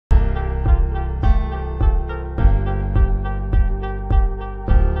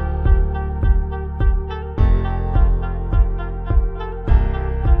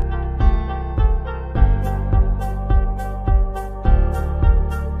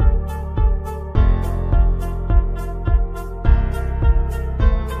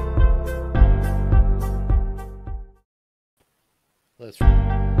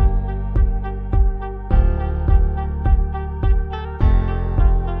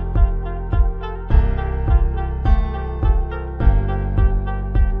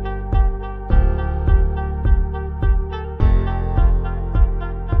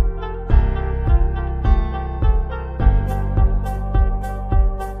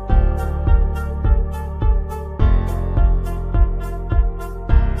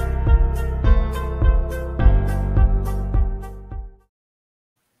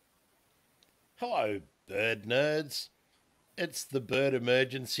birds. It's the bird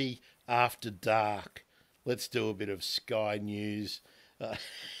emergency after dark. Let's do a bit of Sky News. Uh,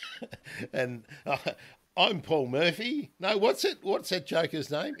 and I'm Paul Murphy. No, what's it? What's that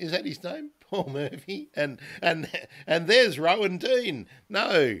joker's name? Is that his name? Paul Murphy. And there's Rowan Dean.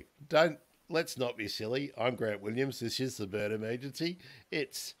 No, don't. Let's not be silly. I'm Grant Williams. This is the bird emergency.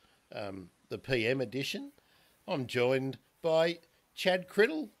 It's the PM edition. I'm joined by Chad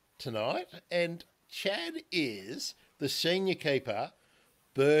Crittle tonight, and Chad is the senior keeper,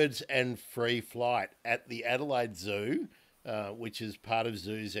 birds and free flight at the Adelaide Zoo, which is part of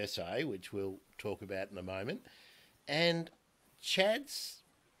Zoos SA, which we'll talk about in a moment. And Chad's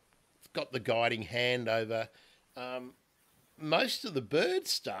got the guiding hand over most of the bird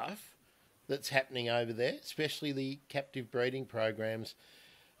stuff that's happening over there, especially the captive breeding programs,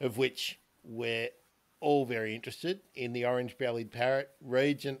 of which we're all very interested in: the Orange-bellied Parrot,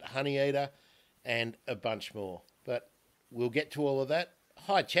 Regent Honeyeater, and a bunch more. But we'll get to all of that.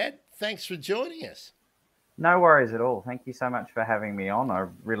 Hi, Chad. Thanks for joining us. No worries at all. Thank you so much for having me on. I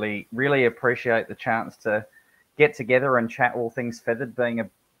really, really appreciate the chance to get together and chat all things feathered, being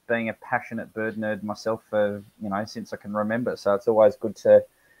a passionate bird nerd myself for, since I can remember. So it's always good to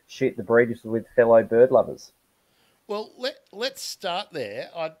shoot the breeze with fellow bird lovers. Well, let's start there.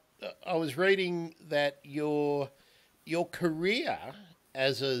 I was reading that your career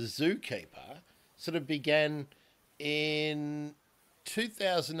as a zookeeper sort of began in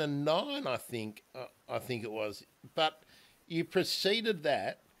 2009, I think it was. But you preceded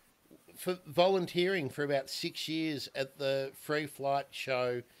that for volunteering for about 6 years at the Free Flight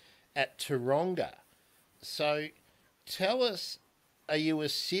show at Taronga. So tell us, are you a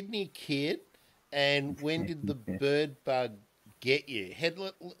Sydney kid, and when did the bird bug get you?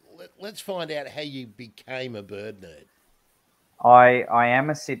 Let's find out how you became a bird nerd. I am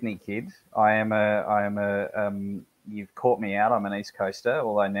a Sydney kid. You've caught me out. I'm an East Coaster,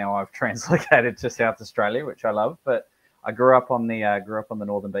 although now I've translocated to South Australia, which I love. But I grew up on the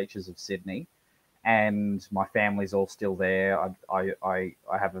northern beaches of Sydney, and my family's all still there. I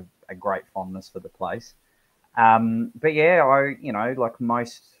have a great fondness for the place. But yeah, like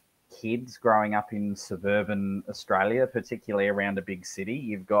most kids growing up in suburban Australia, particularly around a big city,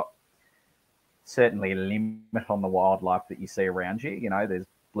 you've got certainly a limit on the wildlife that you see around you. There's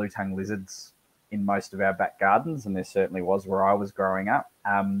blue-tongued lizards in most of our back gardens, and there certainly was where I was growing up.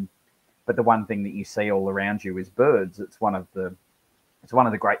 But the one thing that you see all around you is birds. It's one of the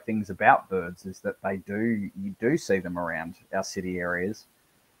great things about birds is that you do see them around our city areas.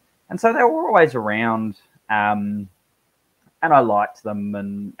 And so they were always around, and I liked them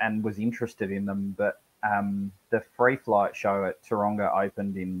and was interested in them. But the Free Flight show at Taronga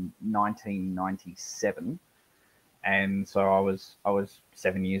opened in 1997. And so I was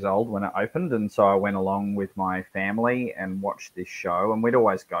 7 years old when it opened, and so I went along with my family and watched this show. And we'd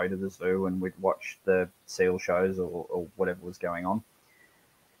always go to the zoo and we'd watch the seal shows or whatever was going on.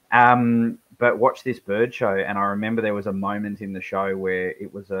 But watch this bird show, and I remember there was a moment in the show where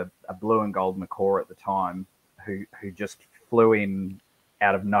it was a blue and gold macaw at the time who just flew in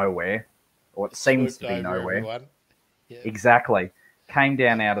out of nowhere, or it seems to be nowhere. Yeah. Exactly. Came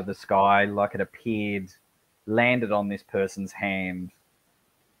down out of the sky like it appeared, landed on this person's hand,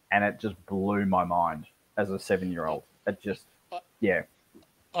 and it just blew my mind as a 7-year-old. It just, yeah.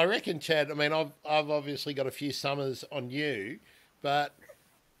 I reckon, Chad, I mean, I've obviously got a few summers on you, but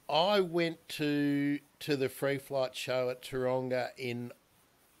I went to the Free Flight show at Taronga in,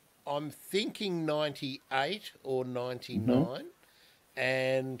 I'm thinking 98 or 99,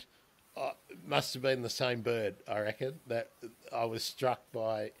 and it must have been the same bird, I reckon, that I was struck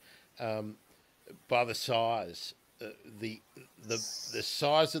by the size, the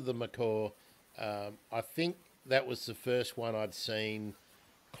size of the macaw. I think that was the first one I'd seen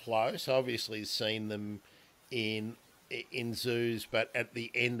close. Obviously, seen them in zoos, but at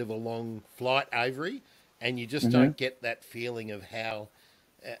the end of a long flight aviary, and you just don't get that feeling of how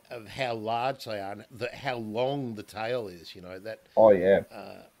large they are, and how long the tail is. That. Oh yeah.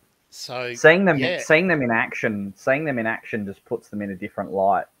 So seeing them in action just puts them in a different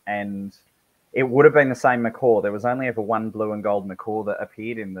light. And it would have been the same macaw. There was only ever one blue and gold macaw that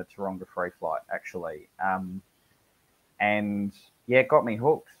appeared in the Taronga Free Flight, actually. And yeah, it got me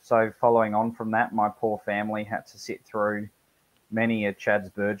hooked. So following on from that, my poor family had to sit through many a Chad's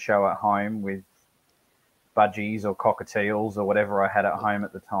bird show at home with budgies or cockatiels or whatever I had at home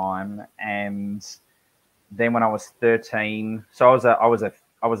at the time. And then when I was 13, so I was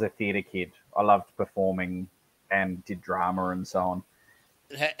a theatre kid. I loved performing and did drama and so on.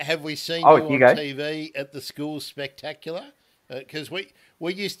 Have we seen you on TV at the school spectacular? because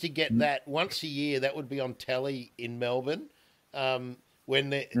we used to get that once a year. That would be on telly in Melbourne, when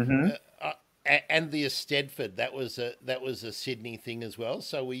the and the Eisteddfod. That was a Sydney thing as well.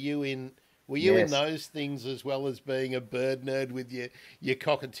 So were you in? Were you in Yes. those things as well as being a bird nerd with your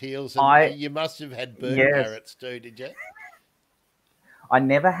cockatiels? And I you must have had bird yes. parrots too, did you? I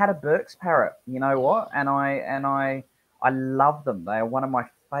never had a Burke's parrot. You know Oh, what? I love them. They are one of my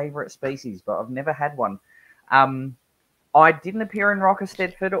favourite species, but I've never had one. Um, I didn't appear in Rocker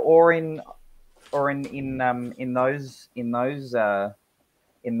Stedford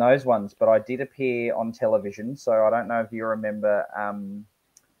in those ones, but I did appear on television. So I don't know if you remember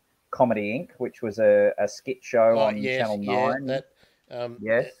Comedy Inc., which was a skit show oh on yes, Channel yeah. 9. That um,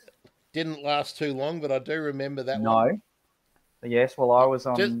 Yes. didn't last too long, but I do remember that one. No. Yes. Well,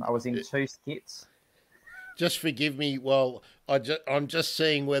 Uh, Just I was in two skits. just forgive me. Well, I'm just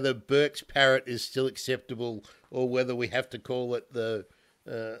seeing whether Burke's parrot is still acceptable or whether we have to call it the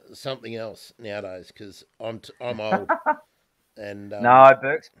something else nowadays because I'm old and No,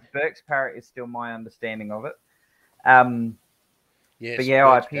 Burke's parrot is still my understanding of it. Um, but yes, yeah,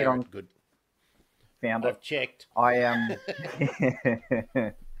 I Burke's appeared on parrot. Good. found it. I've checked. I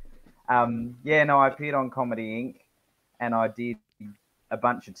yeah, no, I appeared on Comedy Inc. and I did a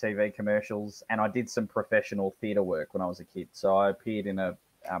bunch of TV commercials and I did some professional theatre work when I was a kid. So I appeared in a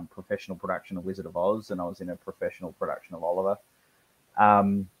professional production of Wizard of Oz and I was in a professional production of Oliver.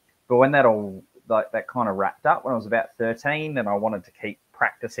 But when that all that kind of wrapped up when I was about 13 and I wanted to keep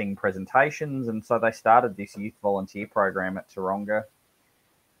practicing presentations, and so they started this youth volunteer program at Taronga,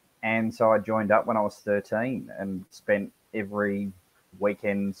 and so I joined up when I was 13 and spent every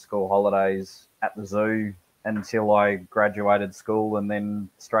weekend, school holidays at the zoo until I graduated school, and then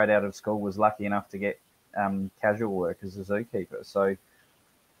straight out of school was lucky enough to get casual work as a zookeeper. So,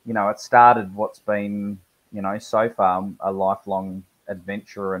 it started what's been, so far a lifelong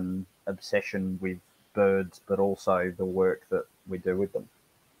adventure and obsession with birds, but also the work that we do with them.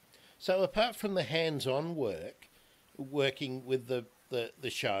 So apart from the hands-on work, working with the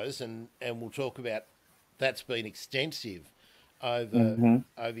shows, and we'll talk about that's been extensive over Mm-hmm.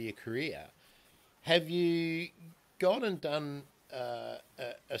 over your career. Have you gone and done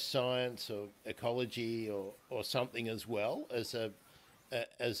a science or ecology or something as well as a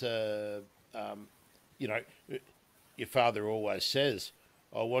you know your father always says,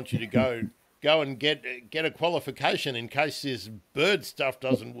 I want you to go and get a qualification in case this bird stuff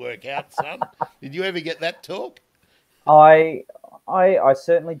doesn't work out, son. Did you ever get that talk? I, I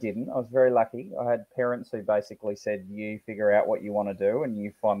certainly didn't. I was very lucky. I had parents who basically said, "You figure out what you want to do, and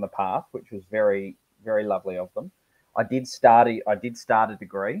you find the path," which was very, very lovely of them. I did start a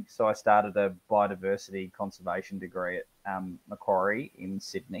degree, so I started a biodiversity conservation degree at Macquarie in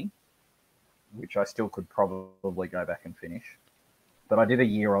Sydney, which I still could probably go back and finish. But I did a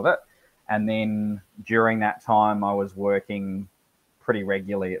year of it, and then during that time, I was working pretty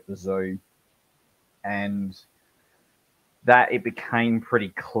regularly at the zoo, and that it became pretty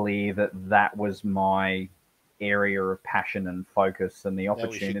clear that that was my area of passion and focus, and the That was your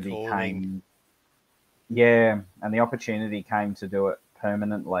opportunity calling. came. Yeah, and the opportunity came to do it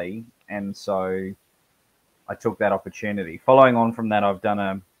permanently, and so I took that opportunity. Following on from that, I've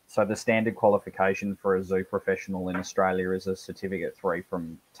done the standard qualification for a zoo professional in Australia is a Certificate 3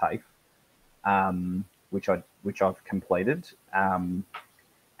 from TAFE, which I've completed. And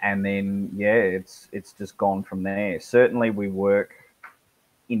then it's just gone from there. Certainly, we work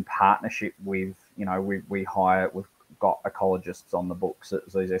in partnership with, we've got ecologists on the books at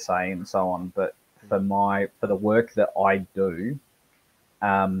Zoos SA and so on. But for the work that I do,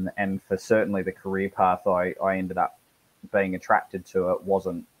 and for certainly the career path I ended up being attracted to, it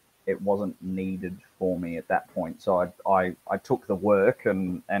wasn't needed for me at that point. So I took the work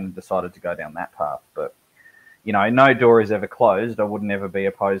and decided to go down that path. But no door is ever closed. I would never be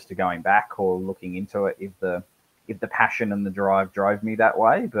opposed to going back or looking into it if the passion and the drive drove me that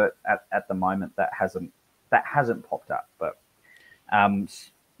way. But at the moment, that hasn't popped up. But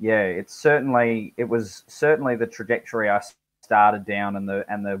yeah, it was certainly the trajectory I started down, and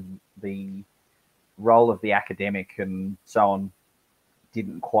the role of the academic and so on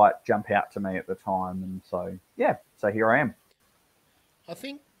didn't quite jump out to me at the time, and so here I am. I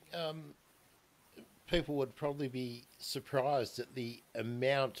think people would probably be surprised at the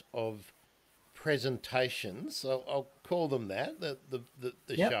amount of presentations. I'll call them that, the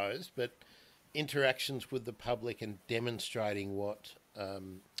Yep. shows, but interactions with the public and demonstrating what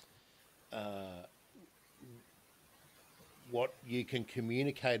you can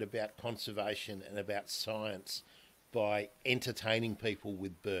communicate about conservation and about science by entertaining people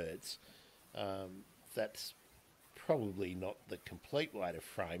with birds. That's probably not the complete way to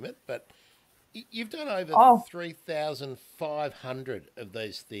frame it, but you've done over Oh, 3,500 of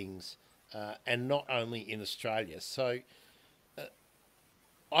these things, and not only in Australia. So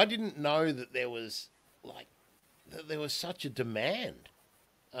I didn't know that there was like that there was such a demand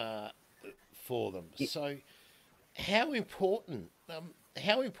uh, for them. So how important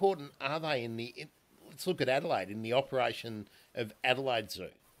how important are they let's look at Adelaide in the operation of Adelaide Zoo?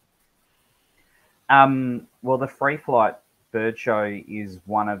 well, the free flight bird show is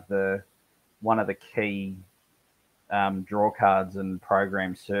one of the key draw cards and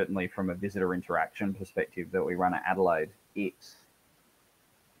programs, certainly from a visitor interaction perspective, that we run at Adelaide. It's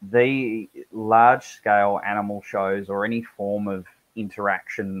the large scale animal shows or any form of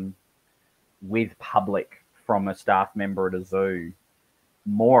interaction with public from a staff member at a zoo.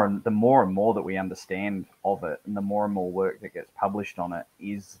 The more and more that we understand of it, and the more and more work that gets published on it,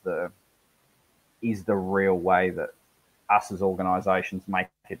 is the real way that us as organisations make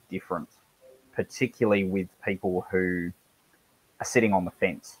a difference, particularly with people who are sitting on the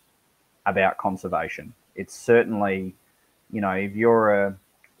fence about conservation. It's certainly, if you're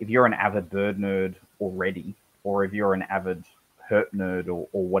an avid bird nerd already, or if you're an avid herp nerd, or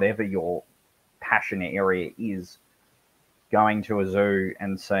whatever your passion area is, going to a zoo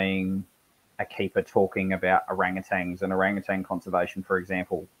and seeing a keeper talking about orangutans and orangutan conservation, for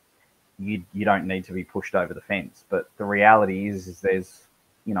example, you don't need to be pushed over the fence. But the reality is there's,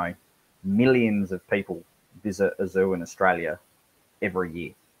 millions of people visit a zoo in Australia every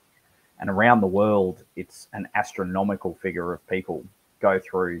year. And around the world, it's an astronomical figure of people go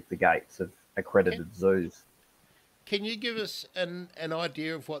through the gates of accredited zoos. Can you give us an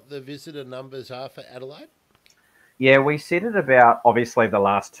idea of what the visitor numbers are for Adelaide? Yeah, we sit at about, obviously the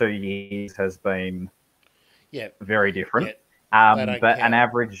last 2 years has been Yeah, very different. yeah, they don't But count. an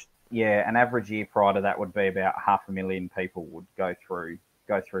average year prior to that would be about 500,000 people would go through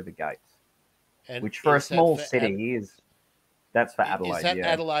the gates, And which for a is that small for city that's for is Adelaide, that yeah.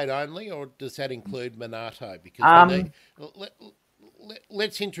 Adelaide only, or does that include Monarto? Because we need Um,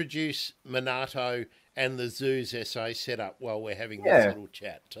 let's introduce Monarto and the Zoos SA setup while we're having this yeah. little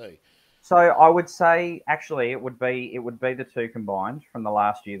chat too. So I would say actually it would be the two combined from the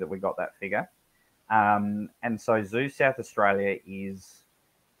last year that we got that figure. And so Zoo South Australia is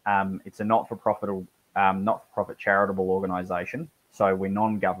it's a not-for-profit charitable organisation. So we're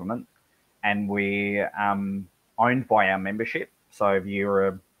non-government, and we're owned by our membership. So if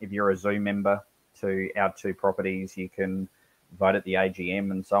you're a zoo member to our two properties, you can vote at the AGM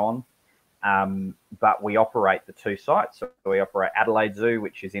and so on. But we operate the two sites. So we operate Adelaide Zoo,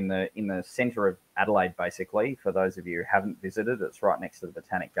 which is in the centre of Adelaide, basically. For those of you who haven't visited, it's right next to the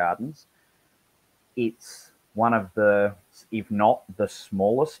Botanic Gardens. It's one of the, if not the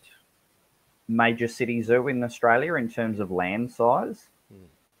smallest major city zoo in Australia in terms of land size,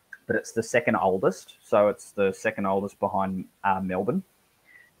 but it's the second oldest. So it's the second oldest behind Melbourne,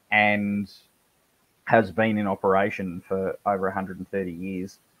 and has been in operation for over 130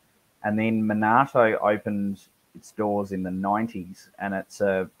 years. And then Monarto opened its doors in the 90s, and it's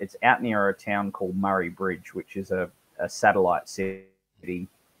out near a town called Murray Bridge, which is a satellite city.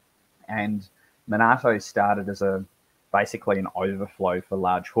 And Monarto started as basically an overflow for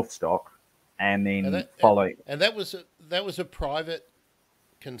large hoof stock, and And then that followed. that was a private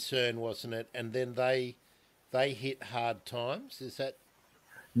concern, wasn't it? And then they hit hard times.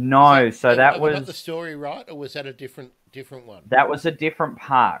 No, so that have I got the was story right, or was that a different one? that was a different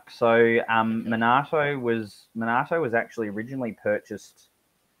park. So Okay. Monarto was actually originally purchased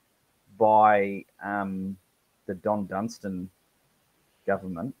by the Don Dunstan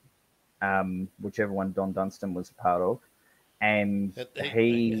government, whichever one Don Dunstan was a part of, and That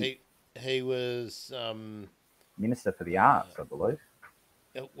he was Minister for the Arts, uh, I believe.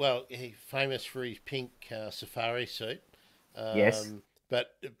 well, he famous for his pink safari suit. Yes,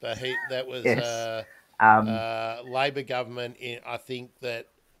 But that was yes. Um, Labor government. I think that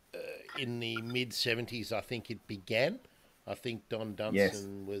in the mid 70s, I think it began. I think Don yes.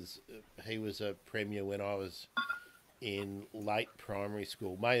 Dunstan he was a premier when I was in late primary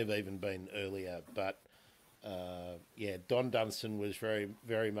school. May have even been earlier, but yeah, Don Dunstan was very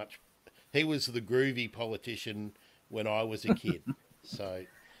very much. He was the groovy politician when I was a kid. So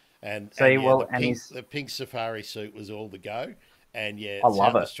and See, yeah, well, and he's. the pink safari suit was all the go, and yeah, I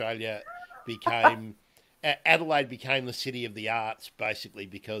love South it. Australia became Adelaide became the city of the arts basically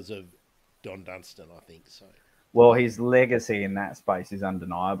because of Don Dunstan, I think. So Well, his legacy in that space is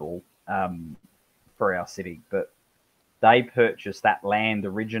undeniable for our city. But they purchased that land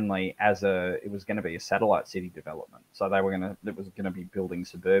originally it was going to be a satellite city development. So it was going to be building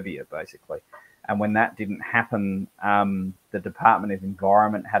suburbia basically. And when that didn't happen, the Department of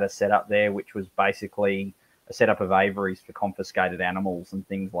Environment had a setup there, which was basically a setup of aviaries for confiscated animals and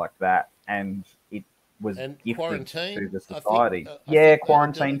things like that. And it was gifted to the society. Yeah,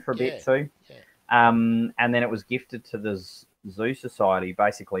 quarantined for a bit too. Yeah. And then it was gifted to the Zoo Society,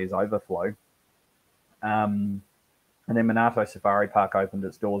 basically as overflow. And then Monarto Safari Park opened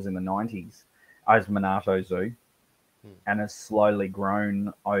its doors in the 90s as Monarto Zoo, and has slowly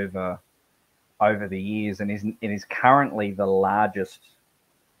grown over the years, and it is currently the largest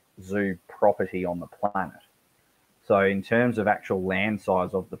zoo property on the planet. So in terms of actual land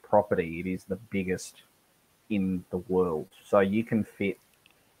size of the property, it is the biggest in the world. So you can fit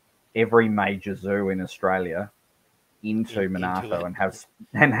every major zoo in Australia into Monarto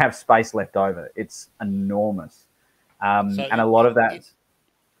and have space left over. It's enormous. And a lot of that...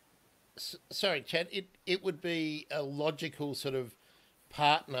 Sorry, Chad, it would be a logical sort of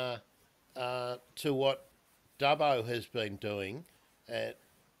partner to what Dubbo has been doing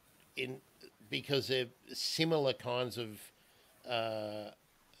because they're similar kinds of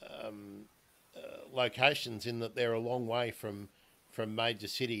locations, in that they're a long way from major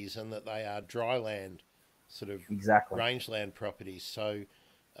cities, and that they are dry land sort of rangeland properties. So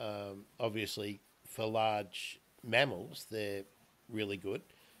obviously for large mammals they're really good.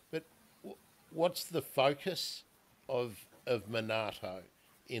 But what's the focus of Monarto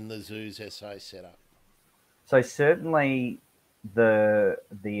in the Zoos SA setup? So certainly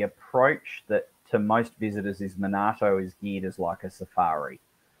the approach that to most visitors is Monarto is geared as like a safari.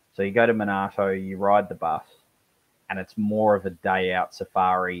 So you go to Monarto, you ride the bus, and it's more of a day out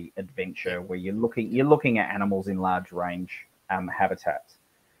safari adventure where you're looking at animals in large range habitats.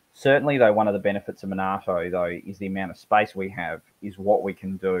 Certainly, though, one of the benefits of Monarto, though, is the amount of space we have, is what we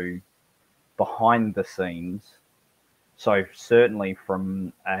can do behind the scenes. So certainly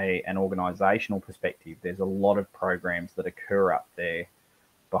from an organisational perspective, there's a lot of programs that occur up there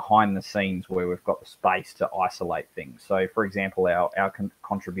behind the scenes where we've got the space to isolate things. So, for example, our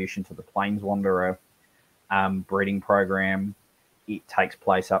contribution to the Plains Wanderer breeding program, it takes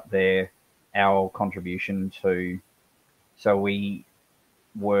place up there. Our contribution so we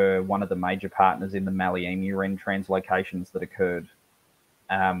were one of the major partners in the Mallee emu wren translocations that occurred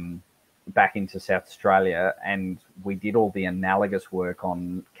back into South Australia, and we did all the analogous work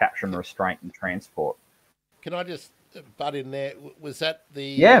on capture and restraint and transport. Can I just butt in there? Was that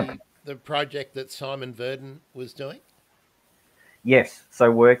the project that Simon Verdon was doing? Yes.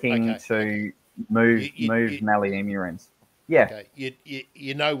 So working to move Mallee emu wrens. Yeah. Okay.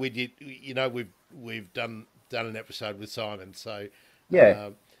 We've done an episode with Simon. So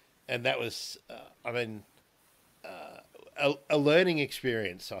and that was a learning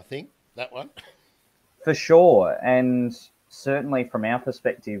experience, I think, that one. For sure. And certainly from our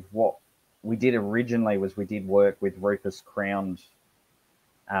perspective, what we did originally was we did work with Rufous crowned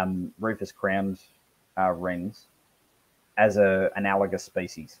wrens as a analogous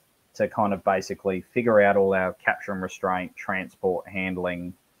species to kind of basically figure out all our capture and restraint, transport,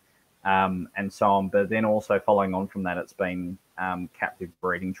 handling, and so on. But then also following on from that, it's been captive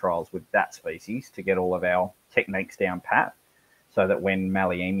breeding trials with that species to get all of our techniques down pat, so that when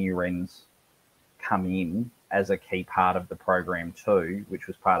Mallee emu wrens come in as a key part of the program too, which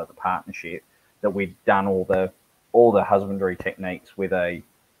was part of the partnership, that we'd done all the husbandry techniques with a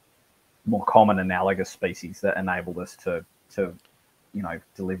more common analogous species that enabled us to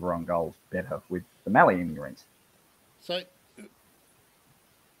deliver on goals better with the Mallee emu wrens. So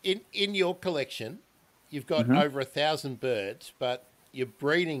in your collection, you've got over 1,000 birds, but you're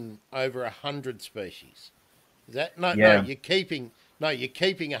breeding over 100 species. Is that no? You're keeping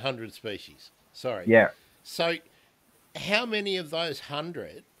 100 species. Sorry. Yeah. So, how many of those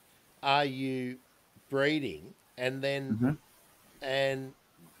 100 are you breeding? And then, and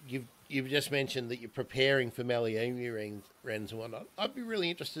you've just mentioned that you're preparing for Mallee emu wrens and whatnot. I'd be really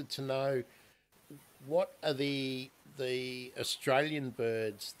interested to know what are the Australian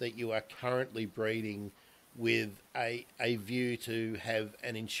birds that you are currently breeding with a view to have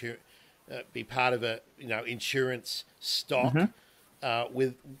an be part of a insurance stock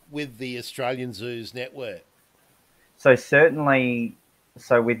with the Australian Zoos network. So certainly,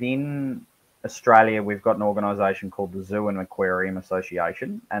 within Australia, we've got an organisation called the Zoo and Aquarium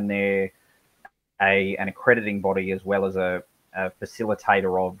Association, and they're an accrediting body as well as a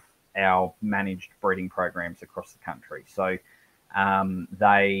facilitator of our managed breeding programs across the country. So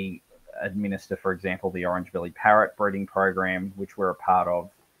they administer, for example, the Orange-bellied Parrot breeding program, which we're a part of.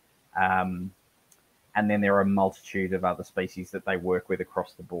 And then there are a multitude of other species that they work with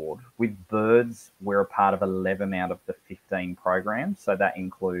across the board. With birds, we're a part of 11 out of the 15 programs. So that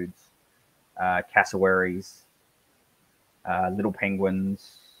includes cassowaries, little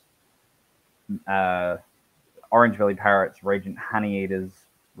penguins, orange-bellied parrots, Regent Honeyeaters,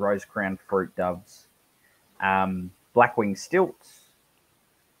 rose-crowned fruit doves, black-winged stilts,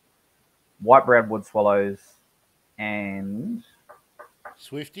 white-browed wood swallows, and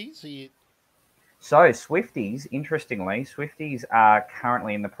Swifties? Are you... So Swifties, interestingly, Swifties are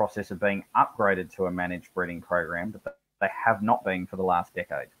currently in the process of being upgraded to a managed breeding program, but they have not been for the last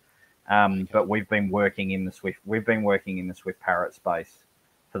decade. But we've been working in the Swift parrot space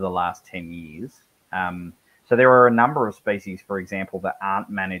for the last 10 years. So there are a number of species, for example, that aren't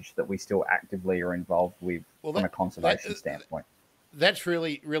managed that we still actively are involved with from a conservation standpoint. That's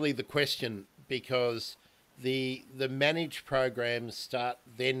really the question, because the managed programs start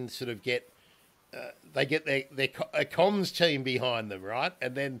then sort of get they get a comms team behind them, right?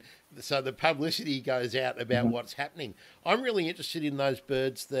 And then so the publicity goes out about what's happening. I'm really interested in those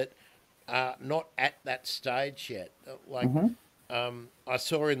birds that are not at that stage yet. Like I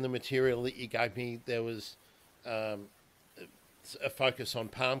saw in the material that you gave me, there was a focus on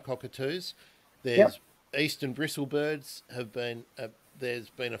palm cockatoos. There's eastern bristlebirds have been. There's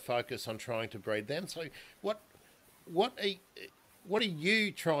been a focus on trying to breed them. So what are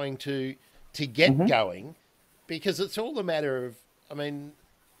you trying to get going? Because it's all a matter of, I mean,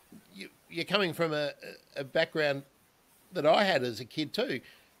 you're coming from a background that I had as a kid too.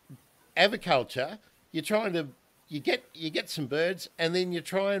 Aviculture, you're trying to, you get some birds, and then you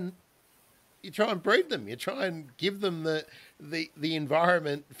try and breed them. You try and give them the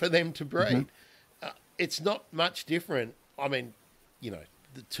environment for them to breed. It's not much different. I mean,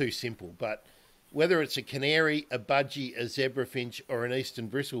 too simple, but whether it's a canary, a budgie, a zebrafinch, or an eastern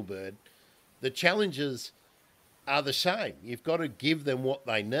bristlebird, the challenges are the same. You've got to give them what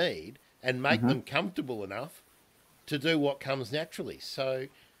they need and make them comfortable enough to do what comes naturally. So,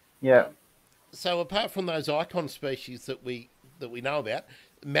 so apart from those icon species that we know about,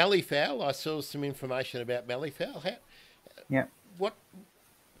 Mallee Fowl, I saw some information about Mallee Fowl. What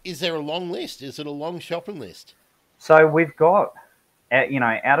is there a long list? Is it a long shopping list? So we've got,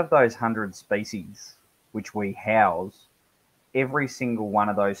 out of those 100 species which we house, every single one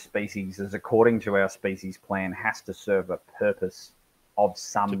of those species, is according to our species plan, has to serve a purpose of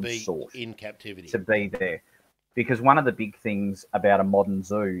some sort in captivity, to be there. Because one of the big things about a modern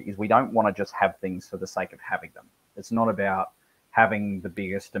zoo is we don't want to just have things for the sake of having them. It's not about having the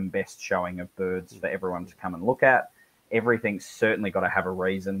biggest and best showing of birds for everyone to come and look at. Everything's certainly got to have a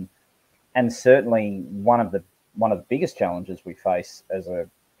reason. And certainly one of the biggest challenges we face as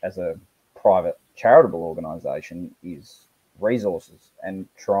a private charitable organisation is resources, and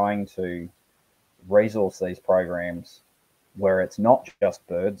trying to resource these programs where it's not just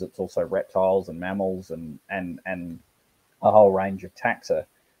birds, it's also reptiles and mammals and a whole range of taxa.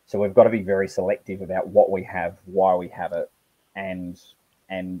 So we've got to be very selective about what we have, why we have it, and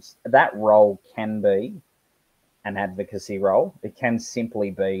that role can be an advocacy role. It can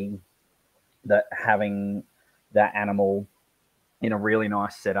simply be that having that animal in a really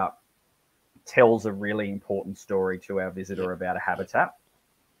nice setup tells a really important story to our visitor about a habitat.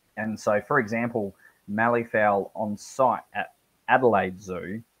 And so, for example, Mallee Fowl on site at Adelaide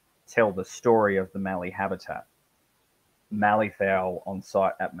Zoo tell the story of the Mallee habitat. Mallee Fowl on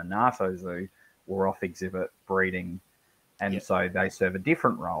site at Monarto Zoo were off exhibit breeding, and so they serve a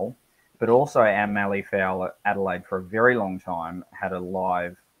different role. But also our Mallee Fowl at Adelaide for a very long time had a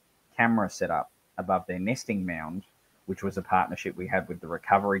live camera set up above their nesting mound, which was a partnership we had with the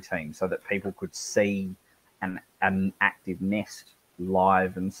recovery team, so that people could see an active nest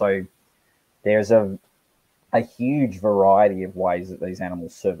live. And so there's a huge variety of ways that these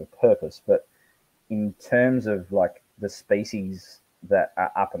animals serve a purpose. But in terms of like the species that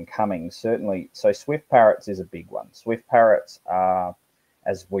are up and coming, certainly, so swift parrots is a big one. Swift parrots are,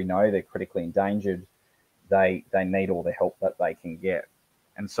 as we know, they're critically endangered. They need all the help that they can get.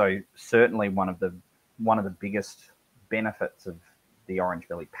 And so certainly one of the biggest benefits of the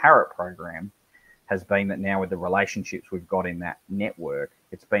Orange-bellied Parrot program has been that now with the relationships we've got in that network,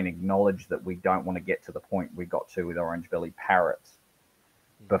 it's been acknowledged that we don't want to get to the point we got to with Orange-bellied Parrots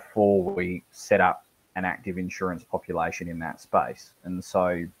before we set up an active insurance population in that space. And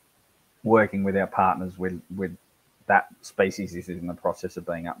so working with our partners with that species is in the process of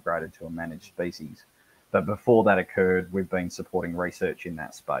being upgraded to a managed species. But before that occurred, we've been supporting research in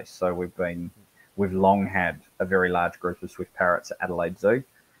that space. So we've long had a very large group of swift parrots at Adelaide Zoo.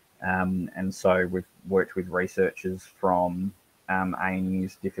 And so we've worked with researchers from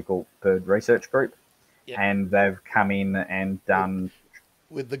ANU's Difficult Bird Research Group. And they've come in and done...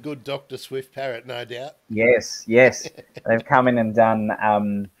 With the good Dr. Swift Parrot, no doubt. Yes. They've come in and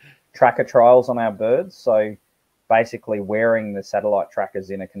done tracker trials on our birds. So basically wearing the satellite trackers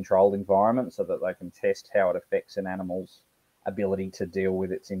in a controlled environment so that they can test how it affects an animal's ability to deal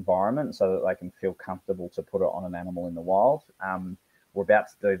with its environment so that they can feel comfortable to put it on an animal in the wild. We're about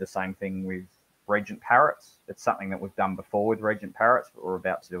to do the same thing with Regent parrots. It's something that we've done before with Regent parrots, but we're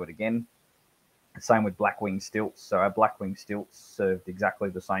about to do it again. Same with black-winged stilts. So our black-winged stilts served exactly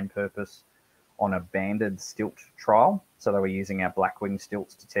the same purpose on a banded stilt trial. So they were using our black-winged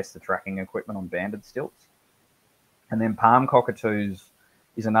stilts to test the tracking equipment on banded stilts. And then palm cockatoos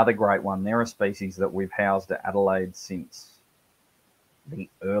is another great one. They're a species that we've housed at Adelaide since the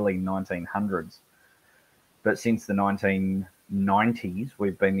early 1900s. But since the 1990s,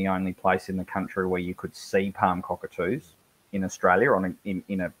 we've been the only place in the country where you could see palm cockatoos in Australia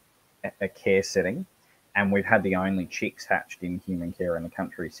in a care setting. And we've had the only chicks hatched in human care in the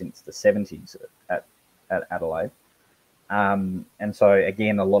country since the 70s at Adelaide. And so,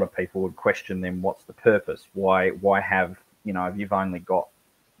 again, a lot of people would question then, what's the purpose? Why have, if you've only got,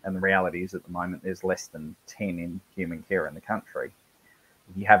 and the reality is at the moment there's less than 10 in human care in the country.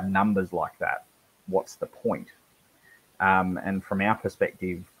 If you have numbers like that, what's the point? And from our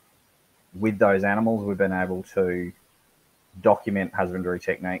perspective, with those animals, we've been able to document husbandry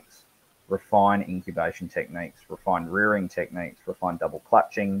techniques, refine incubation techniques, refine rearing techniques, refine double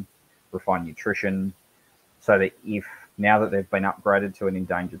clutching, refine nutrition, so that if, now that they've been upgraded to an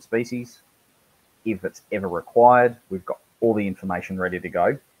endangered species, if it's ever required, we've got all the information ready to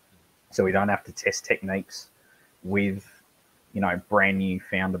go. So we don't have to test techniques with, brand new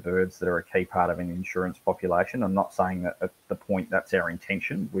founder birds that are a key part of an insurance population. I'm not saying that at the point that's our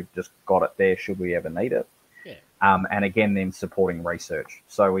intention. We've just got it there should we ever need it. Yeah. And again, then supporting research.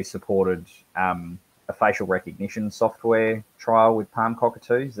 So we supported a facial recognition software trial with palm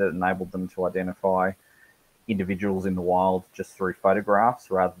cockatoos that enabled them to identify individuals in the wild just through photographs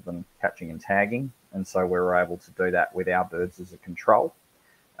rather than catching and tagging. And so we were able to do that with our birds as a control,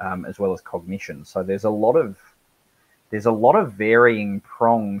 as well as cognition. So there's a lot of varying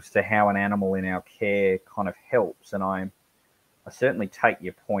prongs to how an animal in our care kind of helps. And I certainly take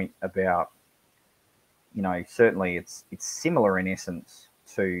your point about, certainly it's similar in essence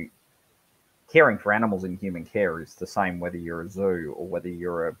to caring for animals in human care is the same whether you're a zoo or whether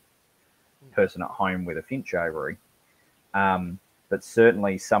you're a person at home with a finch ovary. But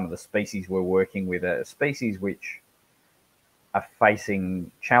certainly some of the species we're working with are species which are facing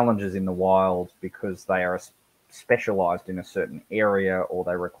challenges in the wild because they are specialized in a certain area or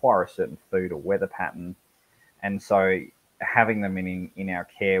they require a certain food or weather pattern. And so having them in our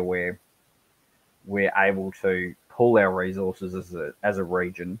care where we're able to pool our resources as a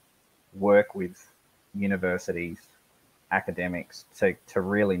region, work with universities, academics to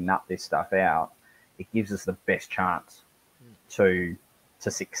really nut this stuff out, it gives us the best chance to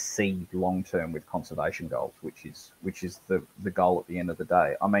succeed long term with conservation goals, which is the goal at the end of the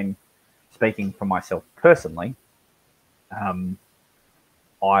day. I mean, speaking for myself personally,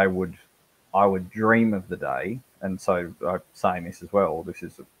 I would dream of the day, and so I'm saying this as well, this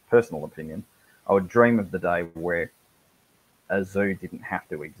is a personal opinion, I would dream of the day where a zoo didn't have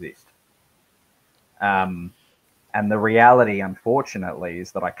to exist. And the reality, unfortunately,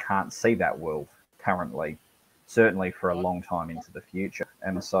 is that I can't see that world currently, certainly for a long time into the future.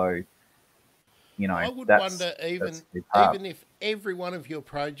 And so, I would wonder even if every one of your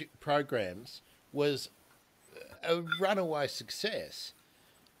programs was a runaway success,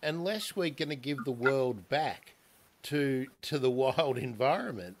 unless we're going to give the world back to the wild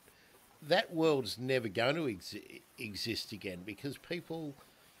environment, that world's never going to exist again, because people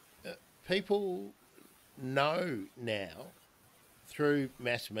know now through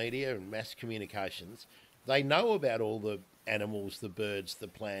mass media and mass communications, they know about all the animals, the birds, the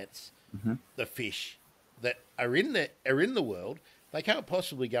plants, the fish that are in the world. They can't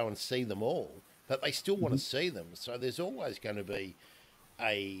possibly go and see them all, but they still want to see them. So there's always going to be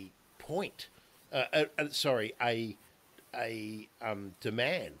a point, a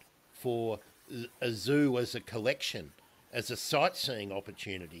demand for a zoo as a collection, as a sightseeing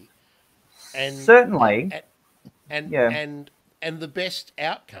opportunity, and certainly, and the best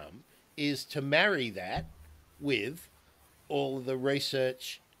outcome is to marry that with all of the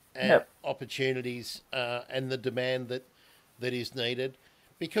research and opportunities and the demand that is needed,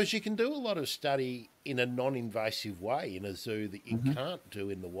 because you can do a lot of study in a non-invasive way in a zoo that you can't do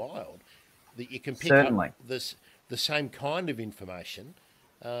in the wild, that you can pick up the same kind of information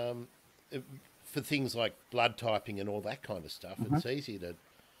for things like blood typing and all that kind of stuff. It's easier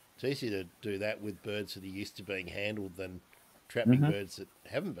to do that with birds that are used to being handled than trapping birds that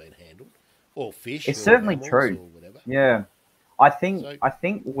haven't been handled, or fish. It's or certainly mammals true. or whatever. Yeah, I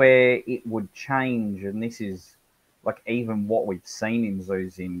think where it would change, and this is like even what we've seen in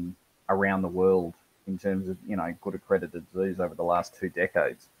zoos in around the world in terms of, you know, good accredited zoos over the last 2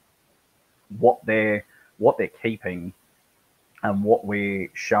 decades, what they're keeping and what we're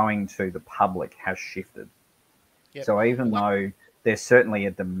showing to the public has shifted. Yep. So even though there's certainly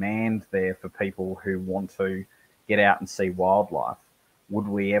a demand there for people who want to get out and see wildlife, would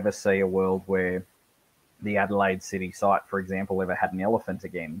we ever see a world where the Adelaide city site, for example, ever had an elephant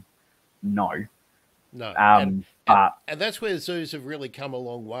again? No. No. And that's where zoos have really come a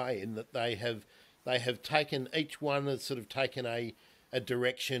long way, in that they have taken, each one has sort of taken a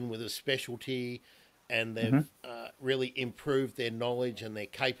direction with a specialty, and they've really improved their knowledge and their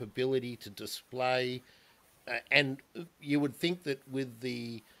capability to display. And you would think that with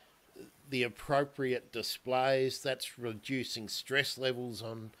the appropriate displays, that's reducing stress levels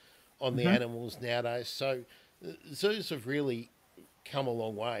on the animals nowadays. So zoos have really come a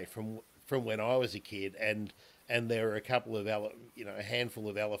long way from when I was a kid, and there are a couple of a handful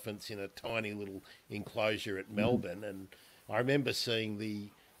of elephants in a tiny little enclosure at Melbourne, and I remember seeing the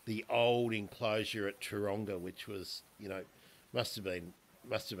old enclosure at Taronga, which was, you know, must have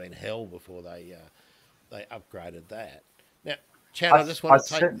been hell before they upgraded that. Now, Chad, I just want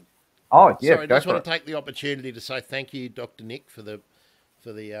to take. Oh yeah, sorry, I just want to take the opportunity to say thank you, Dr. Nick, for the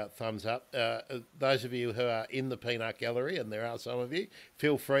thumbs up. Those of you who are in the Peanut Gallery, and there are some of you,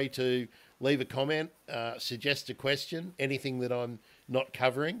 feel free to leave a comment, suggest a question, anything that I'm not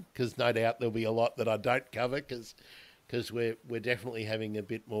covering, because no doubt there'll be a lot that I don't cover, because we're definitely having a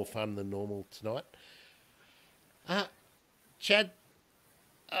bit more fun than normal tonight. Chad,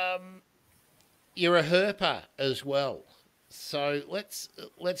 you're a herper as well, so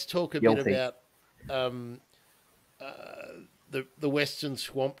let's talk a bit about the Western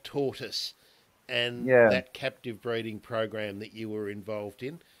Swamp Tortoise and that captive breeding program that you were involved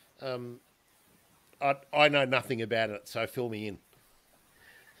in. I know nothing about it, so fill me in.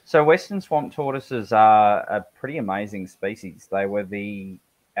 So Western Swamp Tortoises are a pretty amazing species. They were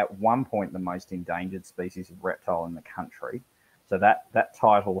at one point the most endangered species of reptile in the country. So that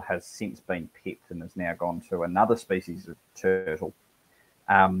title has since been picked and has now gone to another species of turtle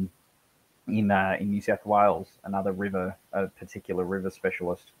in New South Wales, a particular river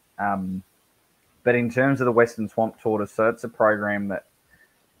specialist. But in terms of the Western Swamp Tortoise, so it's a program that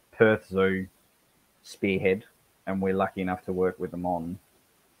Perth Zoo spearhead, and we're lucky enough to work with them on.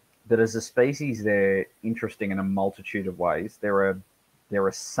 But as a species, they're interesting in a multitude of ways. They're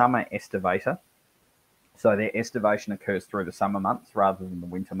a summer estivator. So their estivation occurs through the summer months rather than the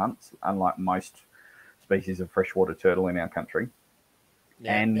winter months, unlike most species of freshwater turtle in our country.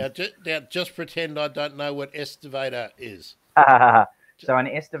 Now, just pretend I don't know what estivator is. So an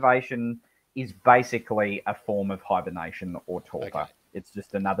estivation is basically a form of hibernation or torpor. Okay. It's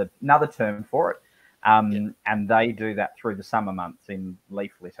just another term for it. And they do that through the summer months in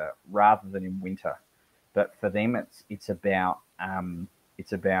leaf litter rather than in winter. But for them, it's about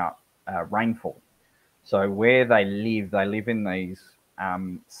rainfall. So where they live in these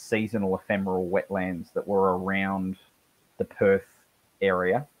seasonal ephemeral wetlands that were around the Perth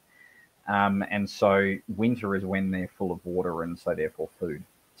area. And so winter is when they're full of water and so therefore food.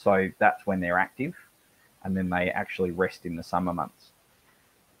 So that's when they're active, and then they actually rest in the summer months.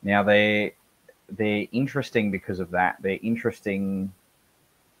 Now they're interesting because of that. They're interesting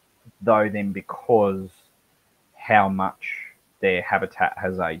though then because how much their habitat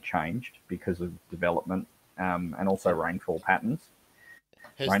has changed because of development and also rainfall patterns.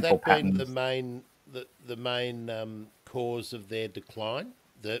 Has that been the main cause of their decline?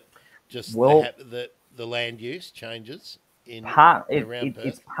 That just the land use changes around Perth?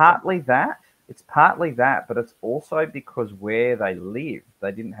 It's partly that. It's partly that, but it's also because where they live,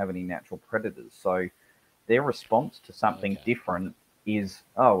 they didn't have any natural predators. So their response to something different is,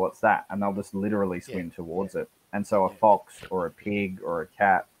 oh, what's that? And they'll just literally swim towards it. And so a fox or a pig or a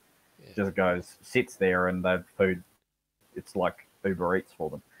cat just sits there, and they've food. It's like Uber Eats for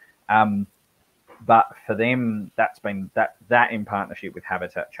them. But for them, that's been that in partnership with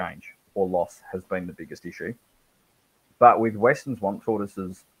habitat change or loss has been the biggest issue. But with Western Swamp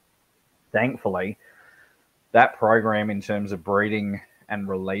Tortoises, thankfully, that program in terms of breeding and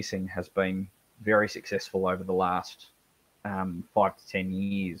releasing has been very successful over the last 5 to 10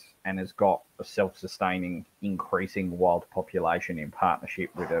 years, and has got a self-sustaining increasing wild population in partnership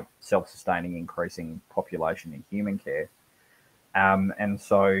with a self-sustaining increasing population in human care. And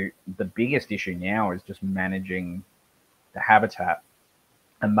so the biggest issue now is just managing the habitat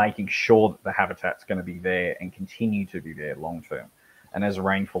and making sure that the habitat's going to be there and continue to be there long term. And as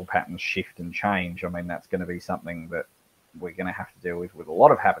rainfall patterns shift and change, I mean, that's going to be something that we're going to have to deal with a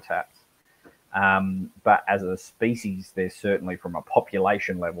lot of habitats. But as a species, they're certainly from a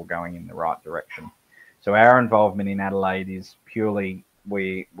population level going in the right direction. So our involvement in Adelaide is purely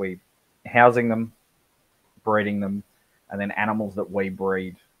we housing them, breeding them, and then animals that we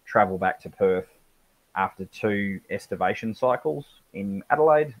breed travel back to Perth after 2 estivation cycles in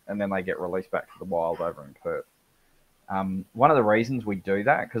Adelaide, and then they get released back to the wild over in Perth. One of the reasons we do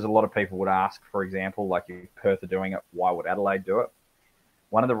that, because a lot of people would ask, for example, like if Perth are doing it, why would Adelaide do it?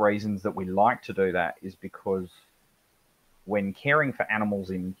 One of the reasons that we like to do that is because when caring for animals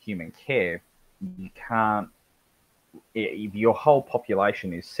in human care, you can't, if your whole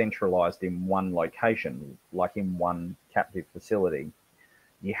population is centralized in one location, like in one captive facility,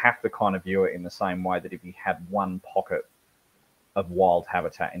 you have to kind of view it in the same way that if you had one pocket of wild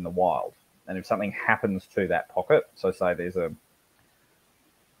habitat in the wild, and if something happens to that pocket, so say there's a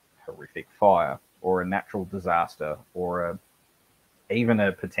horrific fire or a natural disaster or even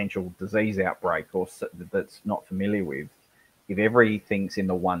a potential disease outbreak or that's not familiar with, if everything's in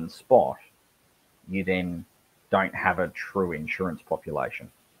the one spot, you then don't have a true insurance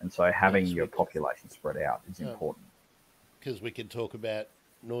population. And so having your population spread out is important. Because we could talk about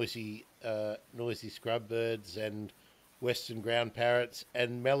noisy scrub birds and western ground parrots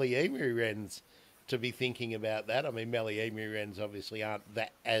and Mallee emu wrens to be thinking about that. I mean, Mallee emu wrens obviously aren't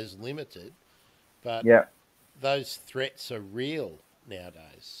that as limited, but those threats are real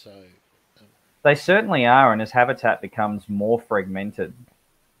nowadays. So they certainly are, and as habitat becomes more fragmented,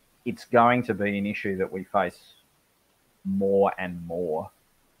 it's going to be an issue that we face more and more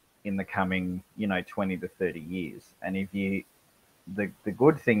in the coming 20 to 30 years. And if you the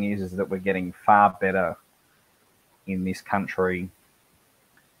good thing is that we're getting far better in this country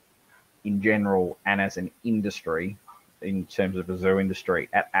in general and as an industry, in terms of the zoo industry,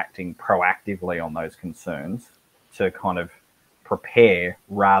 at acting proactively on those concerns to kind of prepare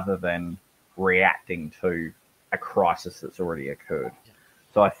rather than reacting to a crisis that's already occurred.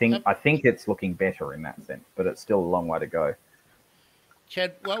 So I think it's looking better in that sense, but it's still a long way to go.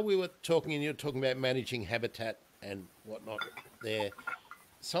 Chad, while we were talking and you were talking about managing habitat and whatnot there,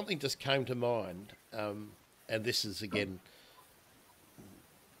 something just came to mind, and this is again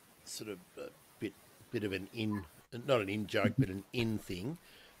sort of a bit of an not an in joke, but an in thing.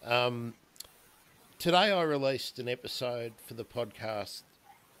 Today I released an episode for the podcast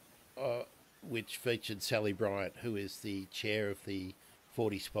which featured Sally Bryant, who is the chair of the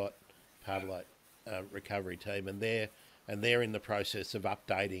 40-spot Adelaide recovery team, and they're in the process of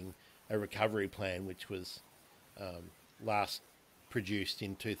updating a recovery plan which was last produced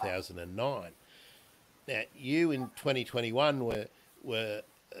in 2009. Now, you in 2021 were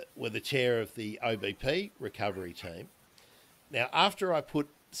the chair of the OBP recovery team. Now, after I put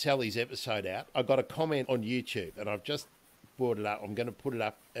Sally's episode out, I got a comment on YouTube, and I've just brought it up. I'm going to put it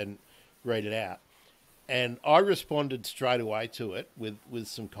up and read it out. And I responded straight away to it with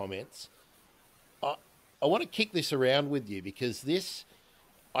some comments. I want to kick this around with you because this,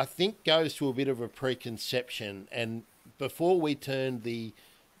 I think, goes to a bit of a preconception. And before we turned the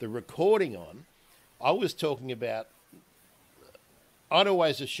recording on, I was talking about, I'd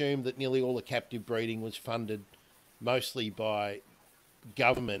always assumed that nearly all the captive breeding was funded mostly by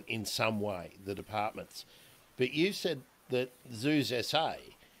government in some way, the departments. But you said that Zoos SA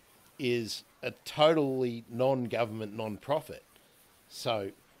is a totally non-government, non-profit.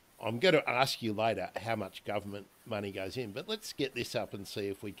 So I'm going to ask you later how much government money goes in, but let's get this up and see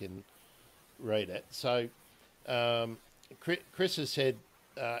if we can read it. So Chris has said,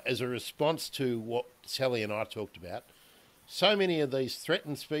 as a response to what Sally and I talked about, so many of these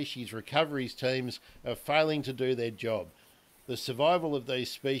threatened species recoveries teams are failing to do their job. The survival of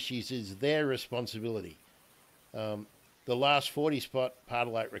these species is their responsibility. The last 40-spot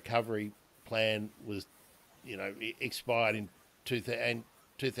Adelaide recovery plan was, expired in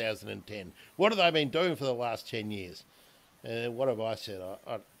 2010. What have they been doing for the last 10 years? What have I said?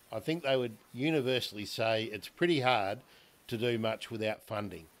 I think they would universally say it's pretty hard to do much without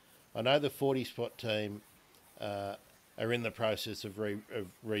funding. I know the 40-spot team are in the process of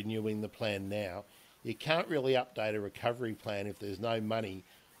renewing the plan now. You can't really update a recovery plan if there's no money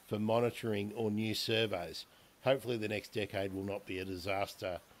for monitoring or new surveys. Hopefully the next decade will not be a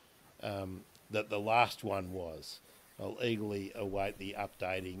disaster that the last one was. I'll eagerly await the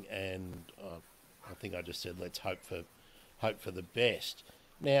updating, and I think I just said let's hope for the best.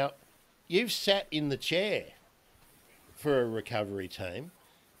 Now, you've sat in the chair for a recovery team,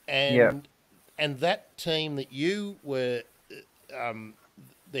 and that team that you were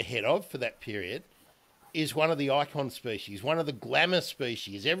the head of for that period is one of the icon species, one of the glamour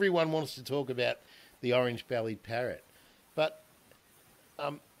species. Everyone wants to talk about the orange-bellied parrot.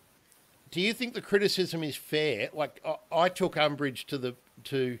 Do you think the criticism is fair? Like I took umbrage to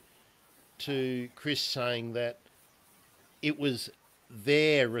to Chris saying that it was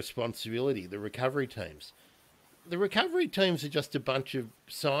their responsibility, the recovery teams. The recovery teams are just a bunch of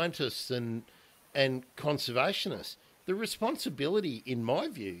scientists and conservationists. The responsibility, in my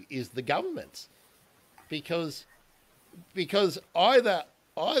view, is the government's, because either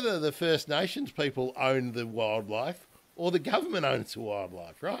the First Nations people own the wildlife or the government owns the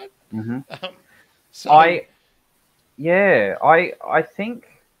wildlife, right? Mm-hmm. So I think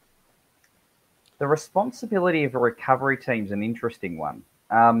the responsibility of a recovery team is an interesting one.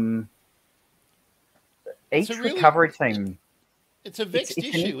 Each recovery team, it's a vexed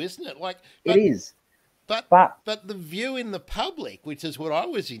issue, isn't it? Like it is. But the view in the public, which is what I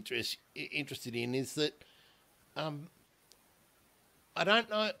was interested in, is that I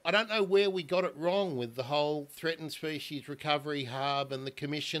don't know where we got it wrong with the whole threatened species recovery hub and the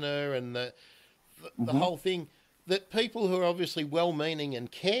commissioner and the whole thing, that people who are obviously well-meaning and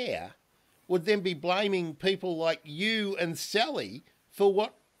care would then be blaming people like you and Sally for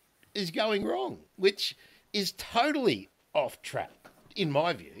what is going wrong, which is totally off track, in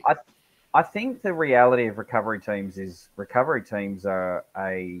my view. I think the reality of recovery teams are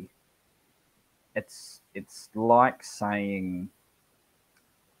it's like saying,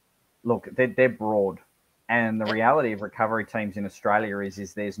 look, they're broad, and the reality of recovery teams in Australia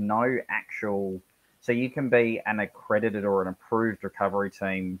is there's no actual, so you can be an accredited or an approved recovery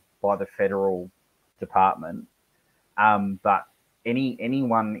team by the federal department, but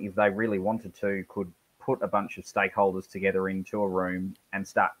anyone, if they really wanted to, could put a bunch of stakeholders together into a room and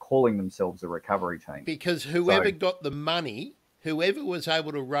start calling themselves a recovery team. Because whoever got the money, whoever was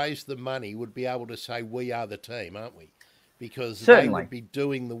able to raise the money, would be able to say, we are the team, aren't we? Because certainly they would be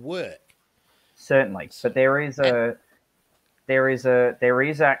doing the work. Certainly. So, but there is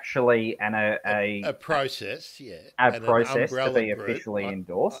actually a process, a process to be officially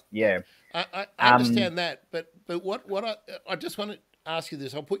endorsed. I understand that, but what I just want to ask you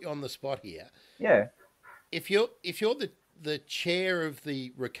this. I'll put you on the spot here. Yeah. If you're the chair of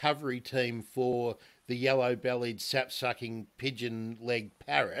the recovery team for the yellow-bellied sap-sucking pigeon-legged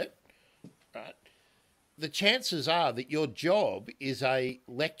parrot, right? The chances are that your job is a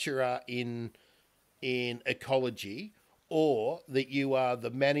lecturer in ecology, or that you are the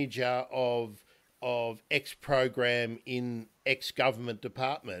manager of X program in X government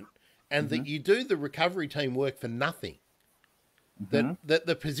department, and that you do the recovery team work for nothing. That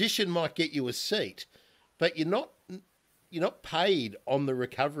the position might get you a seat, but you're not paid on the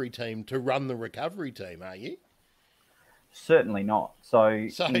recovery team to run the recovery team, are you? Certainly not. So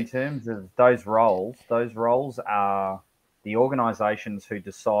in terms of those roles are the organisations who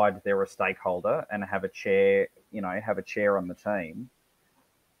decide they're a stakeholder and have a chair on the team,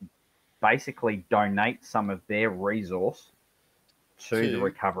 basically donate some of their resource to the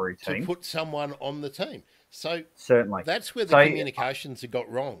recovery team. To put someone on the team. So certainly. That's where the communications have got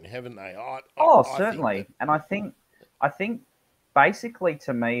wrong, haven't they? Certainly. And I think basically,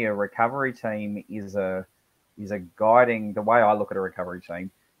 to me, a recovery team is a guiding, the way I look at a recovery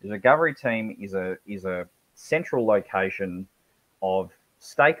team is a recovery team is a central location of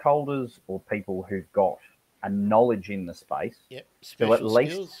stakeholders or people who've got a knowledge in the space. Yep. Special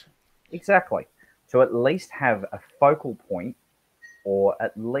skills. Exactly. To at least have a focal point, or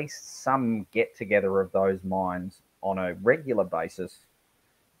at least some get together of those minds on a regular basis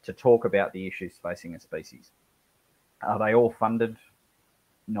to talk about the issues facing a species. Are they all funded?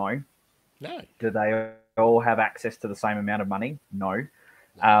 No. No. Do they all have access to the same amount of money? No.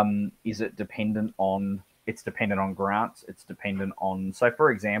 Is it dependent on, it's dependent on grants. It's dependent on, so for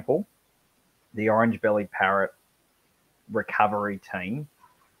example, the Orange-bellied Parrot recovery team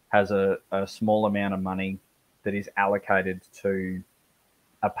has a small amount of money that is allocated to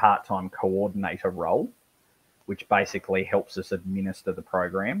a part-time coordinator role, which basically helps us administer the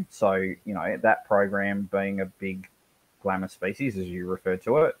program. So, that program, being a big glamour species, as you refer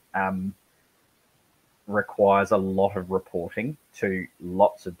to it, requires a lot of reporting to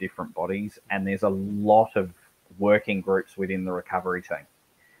lots of different bodies, and there's a lot of working groups within the recovery team.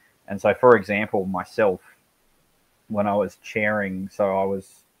 And so, for example, myself, when I was chairing, so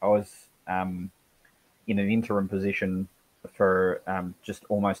I was in an interim position for just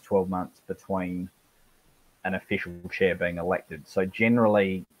almost 12 months between an official chair being elected. So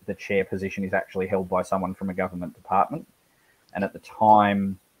generally, the chair position is actually held by someone from a government department. And at the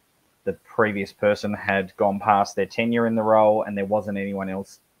time, the previous person had gone past their tenure in the role, and there wasn't anyone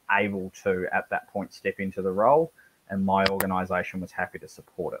else able to, at that point, step into the role. And my organisation was happy to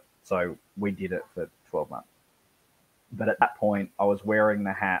support it. So we did it for 12 months. But at that point, I was wearing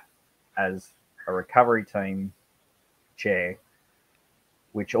the hat as a recovery team chair,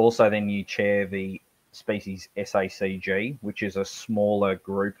 which also then you chair the species SACG, which is a smaller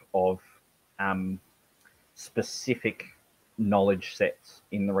group of specific knowledge sets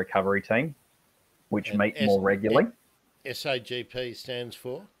in the recovery team, which meet more regularly. SAGP stands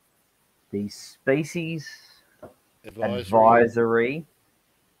for? The Species Advisory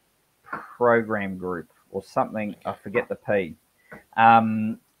Program Group or something. Okay. I forget the P.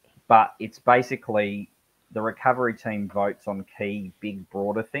 But it's basically the recovery team votes on key, big,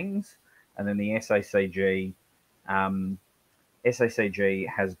 broader things. And then the SACG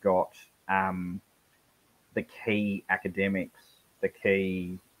has got the key academics, the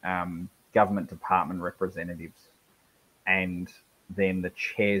key government department representatives, and then the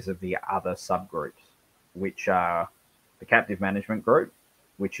chairs of the other subgroups, which are the captive management group,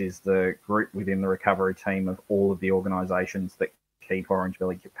 which is the group within the recovery team of all of the organisations that keep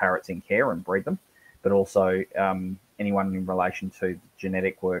orange-bellied parrots in care and breed them, but also anyone in relation to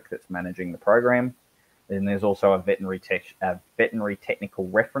genetic work that's managing the program. Then there's also a veterinary technical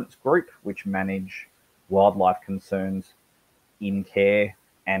reference group, which manage wildlife concerns in care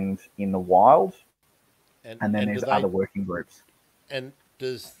and in the wild. And then there's other working groups. And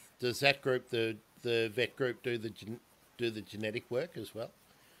does that group, the vet group, do the genetic work as well?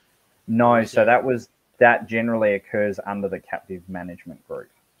 No, so that generally occurs under the captive management group.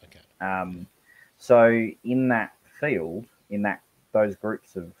 Okay. So in that field, those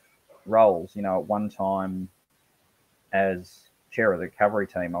groups of roles, at one time as chair of the recovery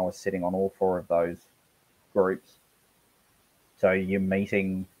team, I was sitting on all four of those groups. So you're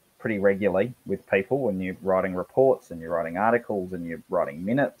meeting pretty regularly with people and you're writing reports and you're writing articles and you're writing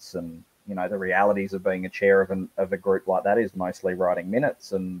minutes, and the realities of being a chair of a group like that is mostly writing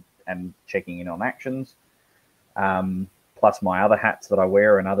minutes and checking in on actions, plus my other hats that I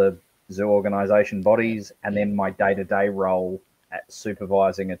wear in other zoo organisation bodies, and then my day-to-day role at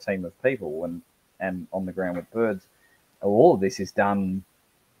supervising a team of people and on the ground with birds. All of this is done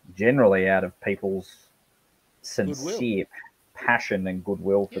generally out of people's sincere passion and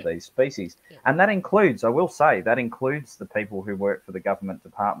goodwill for these species. Yeah. And that includes, I will say, the people who work for the government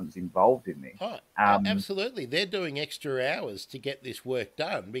departments involved in this. Oh, absolutely. They're doing extra hours to get this work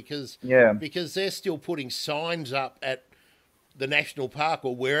done because they're still putting signs up at the national park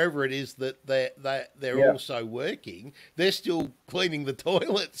or wherever it is that they're also working. They're still cleaning the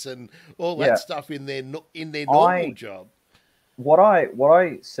toilets and all that stuff in their normal job. What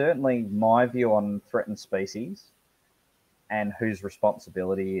I certainly, my view on threatened species and whose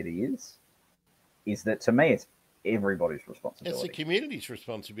responsibility it is that, to me, it's everybody's responsibility. It's the community's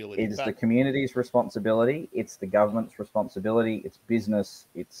responsibility. It's the community's responsibility. It's the government's responsibility. It's business.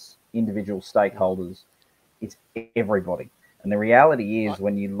 It's individual stakeholders. It's everybody. And the reality is,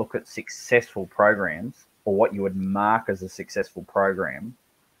 when you look at successful programs, or what you would mark as a successful program,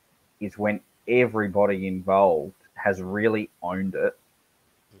 is when everybody involved has really owned it.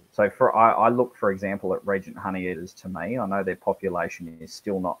 So I look, for example, at Regent Honeyeaters. To me, I know their population is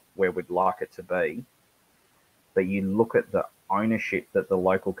still not where we'd like it to be, but you look at the ownership that the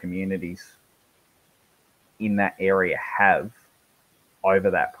local communities in that area have over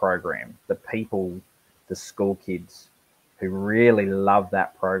that program. The people, the school kids who really love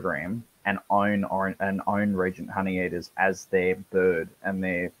that program and own Regent Honeyeaters as their bird, and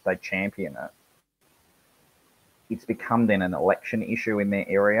they champion it. It's become then an election issue in their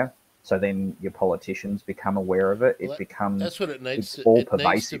area. So then your politicians become aware of it. That's what it needs.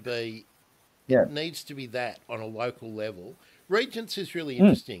 Needs to be. Yeah. It needs to be that on a local level. Regents is really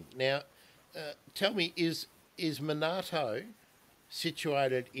interesting. Now, tell me, is Monarto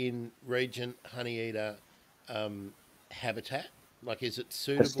situated in Regent Honeyeater habitat? Like, is it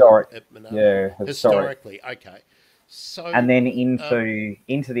suitable at Monarto? Yeah, historically. Okay. So, and then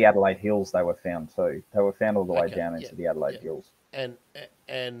into the Adelaide Hills, they were found too. They were found all the way down into the Adelaide Hills. And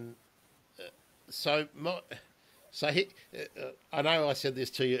I know I said this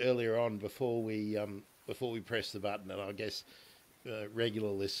to you earlier on before we press the button, and I guess regular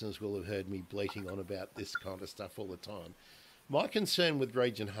listeners will have heard me bleating on about this kind of stuff all the time. My concern with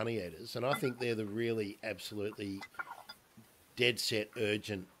Regent Honeyeaters, and I think they're the really absolutely dead set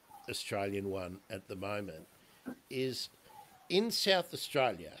urgent Australian one at the moment, is in South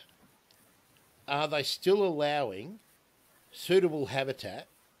Australia, are they still allowing suitable habitat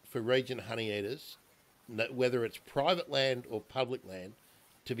for Regent Honeyeaters, whether it's private land or public land,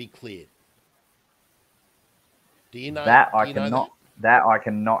 to be cleared? Do you know that? I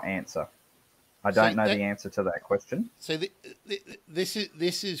cannot answer. I don't know the answer to that question. So this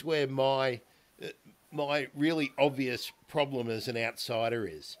is where my my really obvious problem as an outsider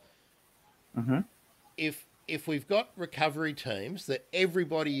is if we've got recovery teams that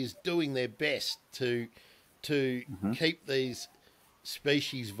everybody is doing their best to keep these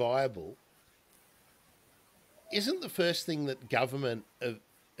species viable, isn't the first thing that government of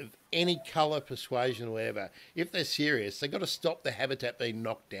any colour, persuasion, or whatever, if they're serious, they've got to stop the habitat being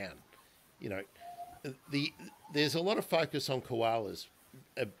knocked down? You know, there's a lot of focus on koalas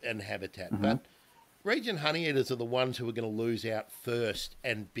and habitat, but Regent Honeyeaters are the ones who are going to lose out first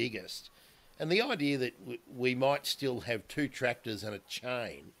and biggest. And the idea that we might still have two tractors and a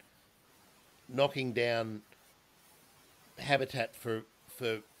chain knocking down habitat for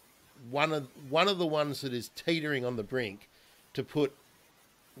one of the ones that is teetering on the brink to put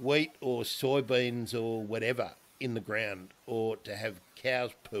wheat or soybeans or whatever in the ground, or to have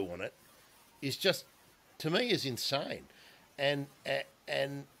cows poo on it, is just, to me, is insane. And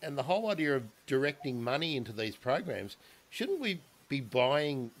the whole idea of directing money into these programs, shouldn't we be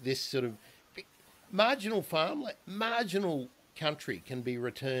buying this sort of marginal farmland, marginal country can be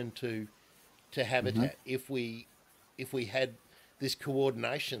returned to habitat if we had this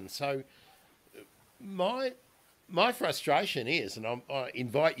coordination? So my frustration is, and I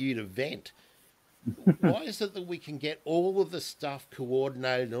invite you to vent, why is it that we can get all of the stuff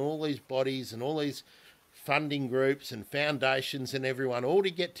coordinated and all these bodies and all these funding groups and foundations and everyone all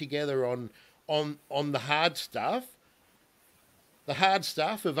to get together on the hard stuff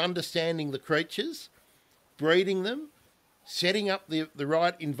of understanding the creatures, breeding them, setting up the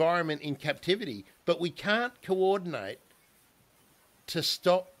right environment in captivity, but we can't coordinate to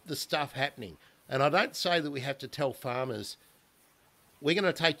stop the stuff happening? And I don't say that we have to tell farmers, we're going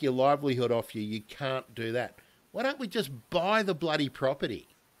to take your livelihood off you, you can't do that. Why don't we just buy the bloody property?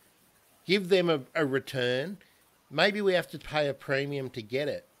 Give them a return. Maybe we have to pay a premium to get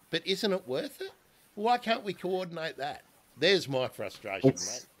it, but isn't it worth it? Why can't we coordinate that? There's my frustration,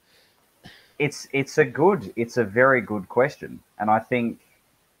 mate. It's a very good question, and I think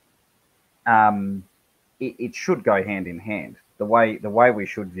it should go hand in hand. The way we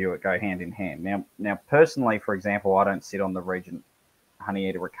should view it, go hand in hand. Now, personally, for example, I don't sit on the Regent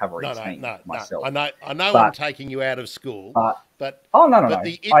Honeyeater recovery team myself. I know, I'm taking you out of school, but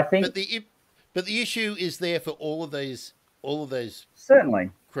the issue is there for all of these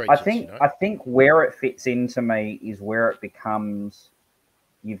certainly creatures. I think where it fits into me is where it becomes,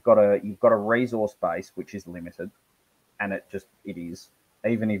 you've got a resource base which is limited, and it is.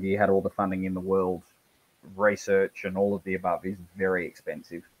 Even if you had all the funding in the world, research and all of the above is very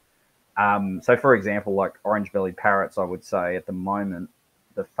expensive. So, for example, like orange-bellied parrots, I would say at the moment,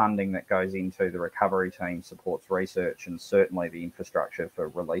 the funding that goes into the recovery team supports research and certainly the infrastructure for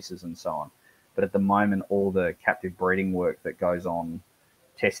releases and so on. But at the moment, all the captive breeding work that goes on,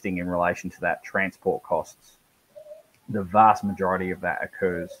 testing in relation to that, transport costs, the vast majority of that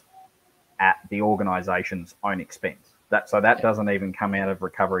occurs at the organisation's own expense. That doesn't even come out of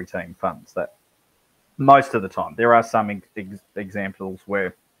recovery team funds. That most of the time, there are some examples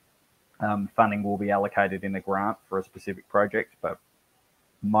where funding will be allocated in a grant for a specific project, but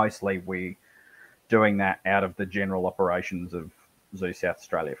mostly we're doing that out of the general operations of Zoo South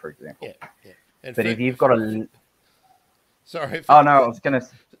Australia, for example. Yeah. And but if you've got a... Sorry. I was going to...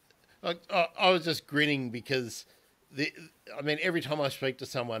 I was just grinning because, every time I speak to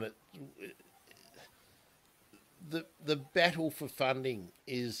someone, the battle for funding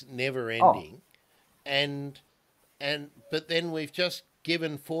is never ending. But then we've just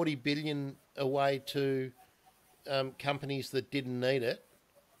given 40 billion away to companies that didn't need it.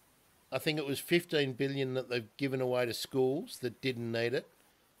 I think it was 15 billion that they've given away to schools that didn't need it,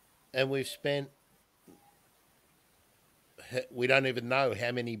 and we've spent, we don't even know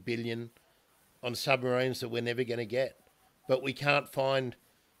how many billion on submarines that we're never going to get, but we can't find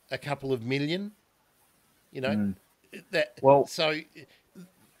a couple of million. So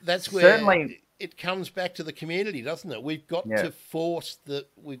that's where certainly it comes back to the community, doesn't it? We've got to force the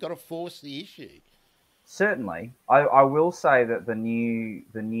issue. Certainly, I will say that the new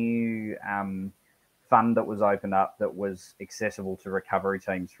fund that was opened up that was accessible to recovery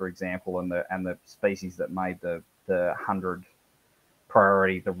teams, for example, and the species that made the 100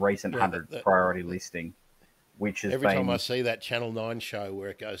 priority, the recent 100 priority listing, which has every time I see that Channel 9 show where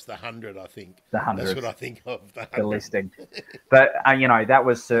it goes the 100, I think the 100. That's what I think of the listing. But that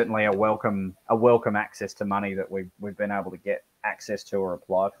was certainly a welcome access to money that we've been able to get access to or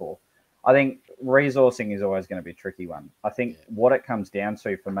apply for. I think resourcing is always going to be a tricky one. I think what it comes down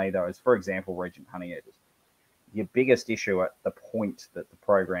to for me, though, is, for example, Regent Honeyeaters. Your biggest issue at the point that the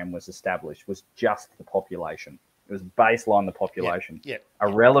program was established was just the population. It was baseline the population.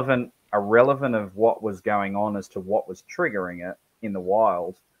 A relevant irrelevant of what was going on as to what was triggering it in the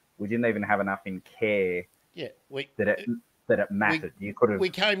wild, we didn't even have enough in care Yeah, that it mattered. You could have,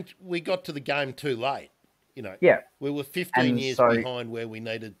 we got to the game too late. You know, yeah, we were 15 and years so behind where we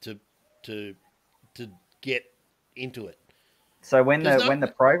needed to get into it. so Because when the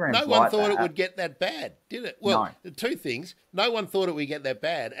program's no one like thought it that, would get that bad, did it? Well, no, the two things: no one thought it would get that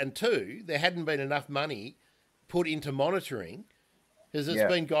bad, and two, there hadn't been enough money put into monitoring. Because it's yeah,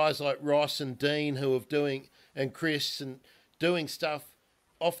 been guys like Ross and Dean who have and Chris and doing stuff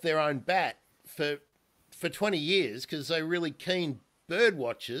off their own bat for 20 years because they're really keen bird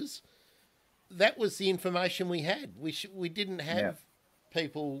watchers. That was the information we had. We didn't have yeah.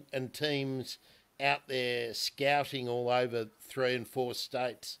 people and teams out there scouting all over 3 and 4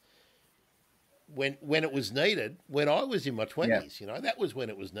 states when it was needed. When I was in my 20s, that was when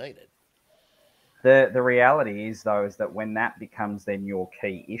it was needed. The reality is though is that when that becomes then your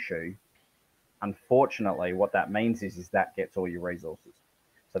key issue, unfortunately, what that means is that gets all your resources.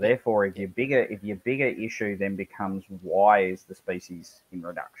 So therefore, if your bigger issue then becomes why is the species in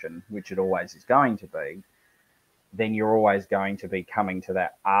reduction, which it always is going to be, then you're always going to be coming to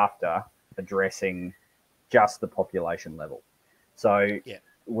that after addressing just the population level. So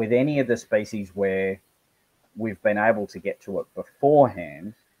with any of the species where we've been able to get to it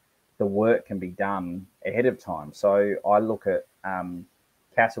beforehand, the work can be done ahead of time. So I look at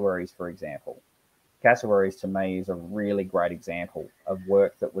cassowaries, for example. Cassowaries to me is a really great example of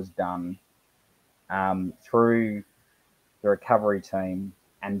work that was done through the recovery team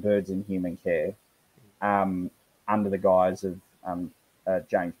and birds in human care under the guise of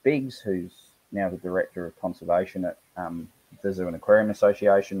James Biggs, who's now the Director of Conservation at the Zoo and Aquarium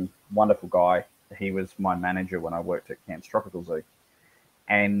Association. Wonderful guy. He was my manager when I worked at Cairns Tropical Zoo.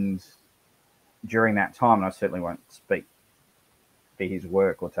 And during that time, and I certainly won't speak for his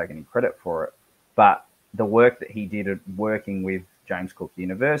work or take any credit for it, but the work that he did working with James Cook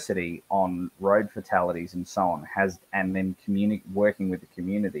University on road fatalities and so on and then working with the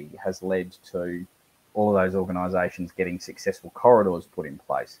community has led to all of those organisations getting successful corridors put in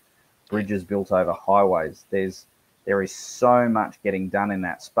place, bridges built over highways. There is so much getting done in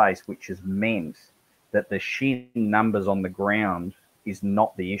that space, which has meant that the sheer numbers on the ground is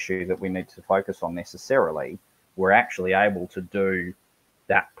not the issue that we need to focus on necessarily. We're actually able to do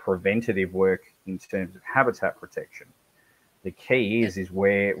that preventative work in terms of habitat protection. The key is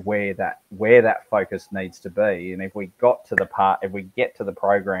where that focus needs to be. And if we get to the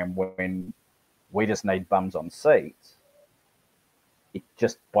program when we just need bums on seats, it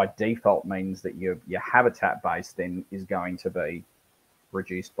just by default means that your habitat base then is going to be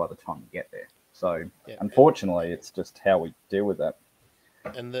reduced by the time you get there. So unfortunately, it's just how we deal with that.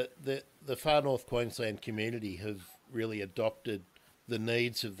 And the Far North Queensland community have really adopted the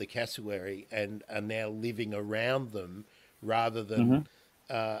needs of the cassowary and are now living around them rather than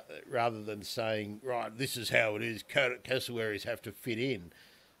saying, right, this is how it is, cassowaries have to fit in.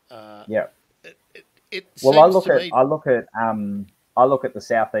 Well, I look at the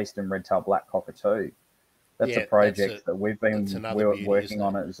southeastern red-tailed Black-cockatoo. That's a project that we were working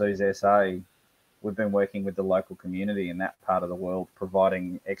on at Zoos SA. We've been working with the local community in that part of the world,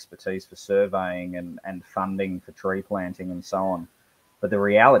 providing expertise for surveying and funding for tree planting and so on. But the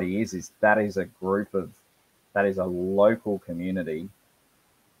reality is that is a local community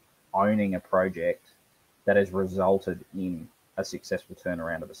owning a project that has resulted in a successful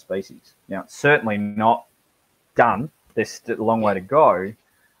turnaround of a species. Now, it's certainly not done. There's still a long way to go,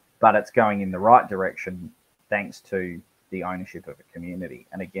 but it's going in the right direction thanks to the ownership of a community.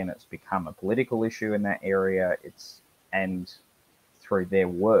 And again, it's become a political issue in that area. And through their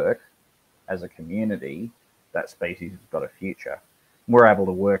work as a community, that species has got a future. We're able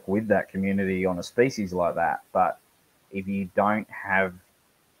to work with that community on a species like that. But if you don't have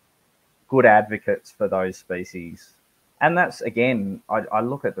good advocates for those species, and that's, again, I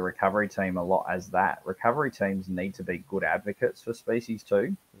look at the recovery team a lot as that. Recovery teams need to be good advocates for species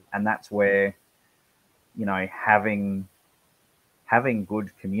too. And that's where, having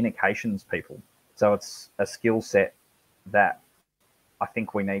good communications people. So it's a skill set that I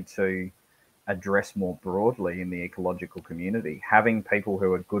think we need to address more broadly in the ecological community. Having people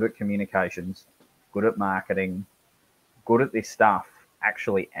who are good at communications, good at marketing, good at this stuff,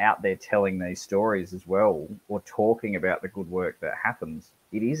 actually out there telling these stories as well, or talking about the good work that happens.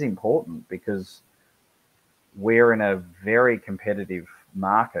 It is important because we're in a very competitive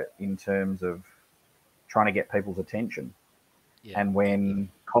market in terms of trying to get people's attention. And when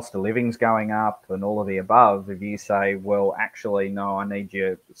cost of living's going up and all of the above, if you say, well, actually, no, I need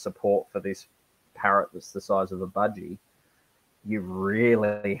your support for this parrot that's the size of a budgie, you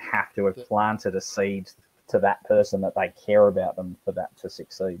really have to have planted a seed to that person that they care about them for that to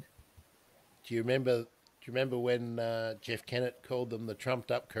succeed. Do you remember? Do you remember when Jeff Kennett called them the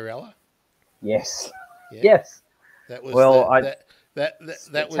trumped up Corella? Yes, Yeah, yes. that was Well, that was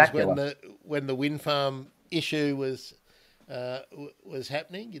spectacular. when the wind farm issue was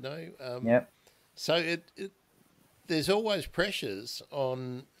happening. Yep. So there's always pressures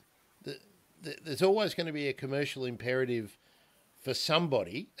on. There's always going to be a commercial imperative for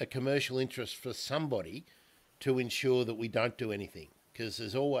somebody, a commercial interest for somebody, to ensure that we don't do anything, because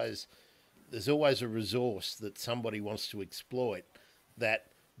there's always a resource that somebody wants to exploit that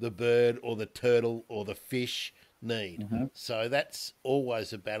the bird or the turtle or the fish need. Mm-hmm. So that's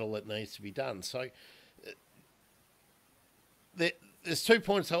always a battle that needs to be done. So there's 2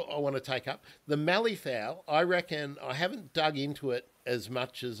 points I want to take up. The Mallee Fowl, I reckon I haven't dug into it as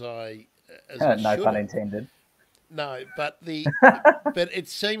much as I No should pun have. intended. No, but but it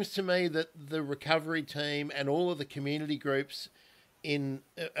seems to me that the recovery team and all of the community groups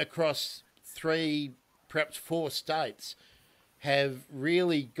across 3, perhaps 4 states have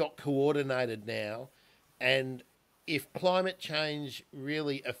really got coordinated now. And if climate change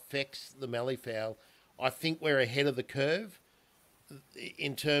really affects the Mallee Fowl, I think we're ahead of the curve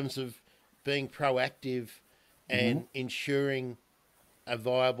in terms of being proactive and ensuring a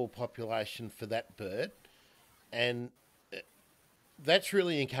viable population for that bird. And that's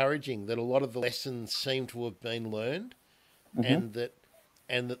really encouraging that a lot of the lessons seem to have been learned, and that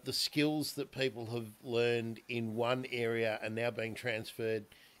the skills that people have learned in one area are now being transferred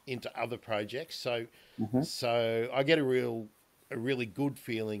into other projects. So I get a really good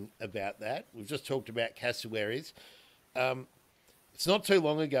feeling about that. We've just talked about cassowaries. It's not too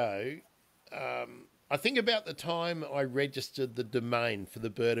long ago. I think about the time I registered the domain for the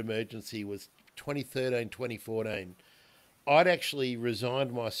bird emergency was 2013, 2014. I'd actually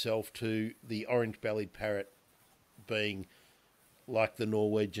resigned myself to the orange-bellied parrot being like the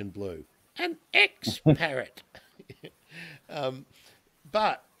Norwegian blue, an ex-parrot.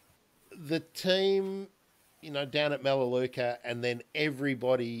 But the team, down at Melaleuca, and then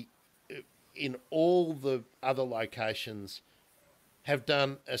everybody in all the other locations have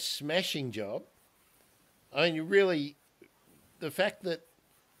done a smashing job. I mean, the fact that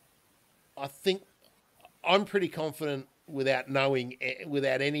I think I'm pretty confident without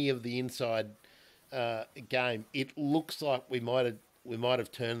any of the inside game, it looks like we might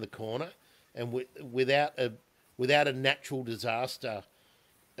have turned the corner, and without a natural disaster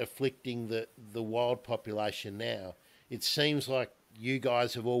afflicting the wild population now, it seems like you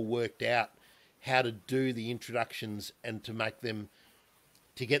guys have all worked out how to do the introductions and to make them,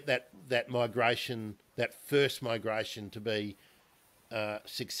 to get that migration, that first migration, to be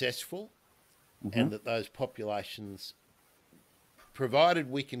successful, and that those populations,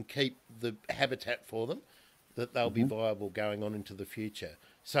 provided we can keep the habitat for them, that they'll be viable going on into the future.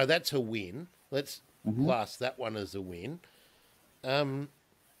 So that's a win. Let's class that one as a win.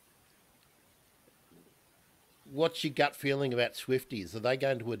 What's your gut feeling about Swifties? Are they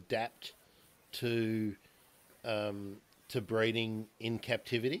going to adapt to breeding in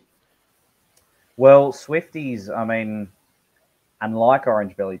captivity? Well, Swifties, I mean, unlike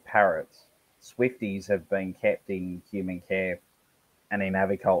orange-bellied parrots, Swifties have been kept in human care and in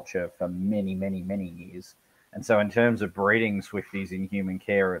aviculture for many, many, many years. And so in terms of breeding Swifties in human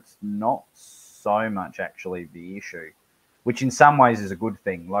care, it's not so much actually the issue, which in some ways is a good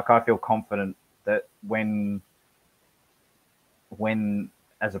thing. Like, I feel confident that when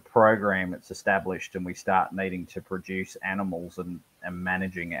as a program it's established and we start needing to produce animals and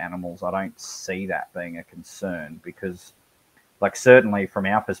managing animals, I don't see that being a concern, because, like, certainly from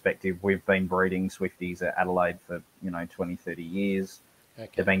our perspective, we've been breeding Swifties at Adelaide for 20, 30 years. Okay.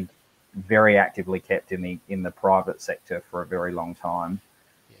 They've been very actively kept in the private sector for a very long time.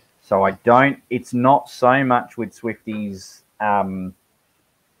 Yeah. So it's not so much with Swifties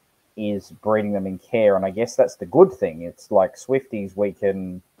is breeding them in care, and I guess that's the good thing. It's like Swifties, we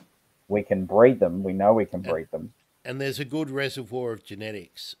can breed them. We know we can breed them, and there's a good reservoir of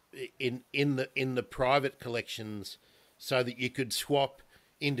genetics in the private collections, so that you could swap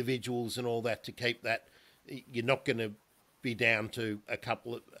individuals and all that to keep that. You're not going to be down to a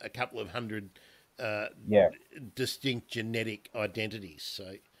couple of hundred distinct genetic identities.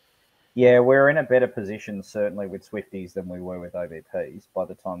 So yeah, we're in a better position certainly with Swifties than we were with OBPs by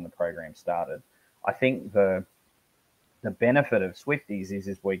the time the program started. I think the benefit of Swifties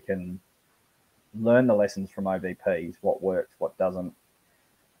is we can learn the lessons from OBPs, what works, what doesn't,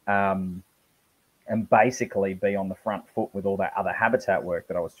 and basically be on the front foot with all that other habitat work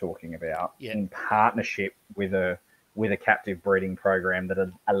that I was talking about, in partnership with a with a captive breeding program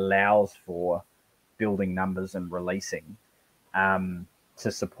that allows for building numbers and releasing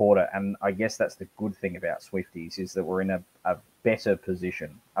to support it. And I guess that's the good thing about Swifties, is that we're in a better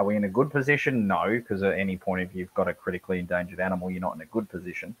position. Are we in a good position? No, because at any point if you've got a critically endangered animal, you're not in a good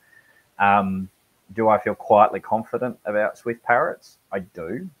position. Do I feel quietly confident about Swift parrots? I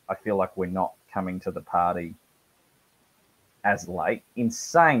do. I feel like we're not coming to the party as late. In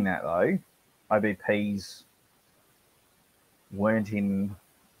saying that, though, OBPs weren't in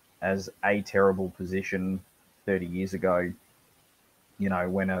as a terrible position 30 years ago, you know,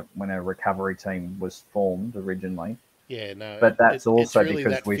 when a recovery team was formed originally. Yeah, no. But that's also really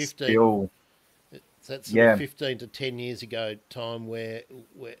because that we're 15, still... That's sort of 15 to 10 years ago time where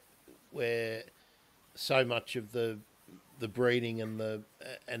so much of the breeding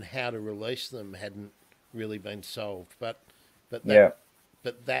and how to release them hadn't really been solved. But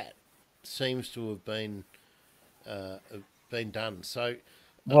that seems to have been done. So,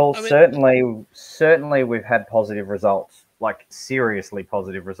 well, I mean, certainly we've had positive results, like seriously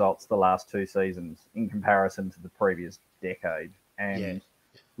positive results, the last 2 seasons in comparison to the previous decade. And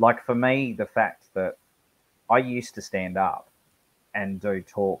like for me, the fact that I used to stand up and do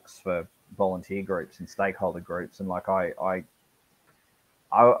talks for volunteer groups and stakeholder groups, and like I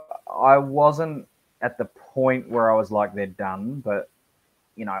wasn't at the point where I was like they're done, but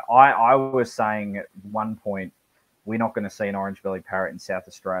you know, I was saying at one point we're not going to see an orange-bellied parrot in South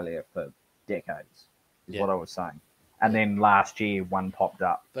Australia for decades, is what I was saying. And then last year one popped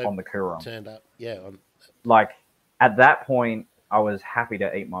up on the Coorong. Turned up, Like at that point, I was happy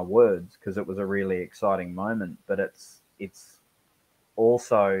to eat my words because it was a really exciting moment. But it's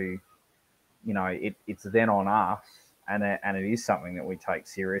also, you know, it's then on us, and it is something that we take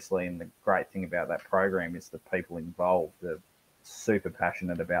seriously. And the great thing about that program is the people involved are super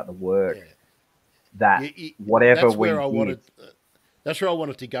passionate about the work. Yeah. That whatever that's we where I did, wanted. That's where I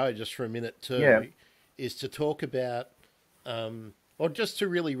wanted to go just for a minute too. Is to talk about, or just to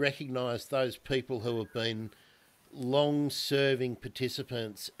really recognise those people who have been long-serving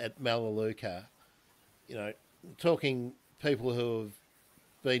participants at Melaleuca. You know, talking people who have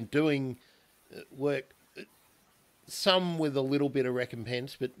been doing work, some with a little bit of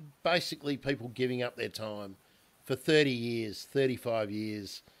recompense, but basically people giving up their time for 30 years, 35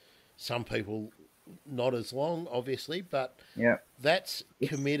 years. Some people not as long, obviously, but that's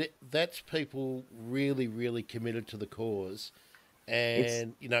committed. That's people really, really committed to the cause,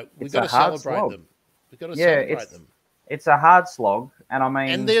 and you know we've got to celebrate them. We've got to celebrate them. It's a hard slog, and I mean,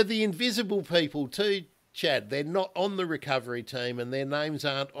 and they're the invisible people too, Chad. They're not on the recovery team, and their names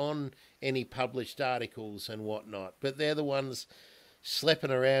aren't on any published articles and whatnot. But they're the ones schlepping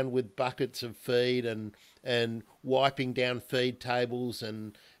around with buckets of feed and wiping down feed tables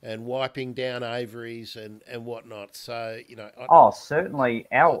and wiping down aviaries and whatnot. So, you know... certainly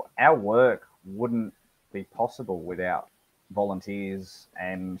our work wouldn't be possible without volunteers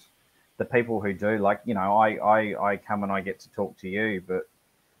and the people who do. Like, you know, I come and I get to talk to you, but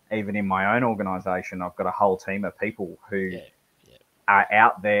even in my own organisation, I've got a whole team of people who are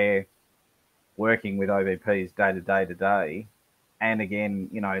out there working with OBPs day to day. And again,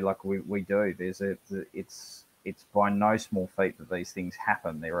 you know, like we do, it's by no small feat that these things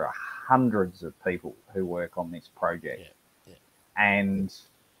happen. There are hundreds of people who work on this project. And,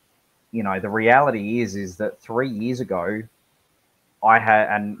 you know, the reality is that 3 years ago, I had,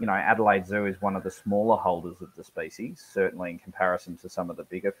 and, you know, Adelaide Zoo is one of the smaller holders of the species, certainly in comparison to some of the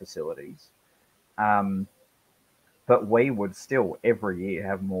bigger facilities. But we would still every year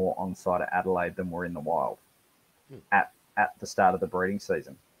have more on site at Adelaide than were in the wild at the start of the breeding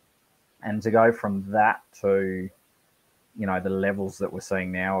season. And to go from that to, you know, the levels that we're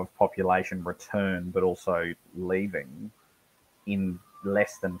seeing now of population return, but also leaving in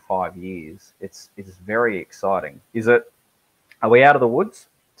less than 5 years, it's very exciting. Are we out of the woods?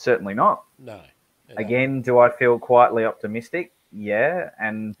 Certainly not. No. Again, do I feel quietly optimistic? Yeah.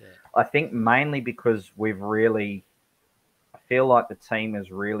 And I think mainly because I feel like the team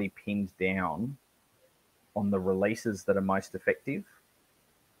has really pinned down on the releases that are most effective,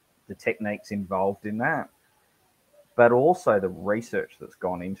 the techniques involved in that, but also the research that's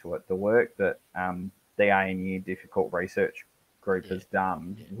gone into it, the work that the ANU Difficult Research Group has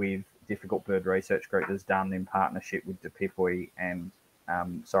done with Difficult Bird Research Group has done in partnership with DPIPWI and,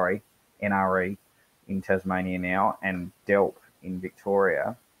 NRE in Tasmania now and DELP in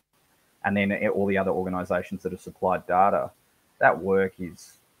Victoria, and then all the other organisations that have supplied data. That work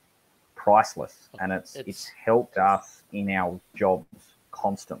is priceless, and it's helped us in our jobs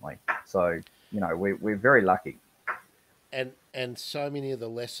constantly. So, you know, we're very lucky. And so many of the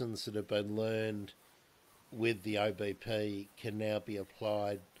lessons that have been learned with the OBP can now be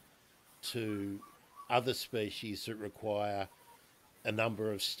applied to other species that require a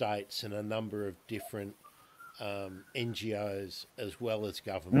number of states and a number of different NGOs as well as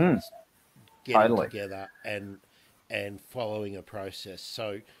governments getting Totally. together and following a process.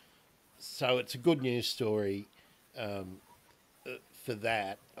 So it's a good news story for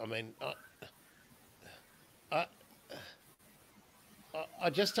that. I mean, I I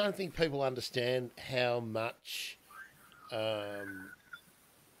just don't think people understand how much time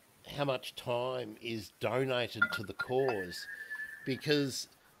is donated to the cause, because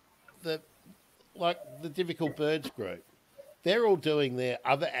the the Difficult Birds group, they're all doing their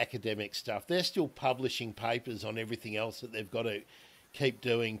other academic stuff. They're still publishing papers on everything else that they've got to keep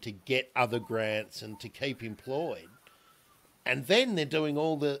doing to get other grants and to keep employed. And then they're doing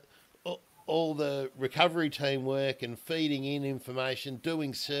all the recovery team work and feeding in information,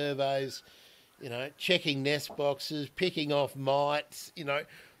 doing surveys, checking nest boxes, picking off mites,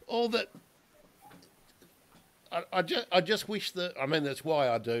 all that. I just wish that, I mean, that's why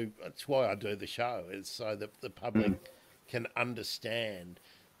I do the show, is so that the public can understand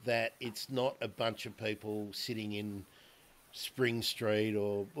that it's not a bunch of people sitting in Spring Street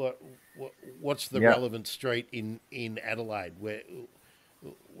or what's the relevant street in Adelaide where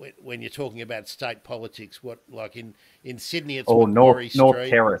when you're talking about state politics, in Sydney it's Macquarie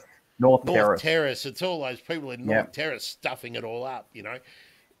Street, North Terrace. It's all those people in North Terrace stuffing it all up.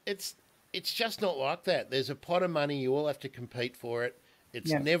 It's just not like that. There's a pot of money. You all have to compete for it.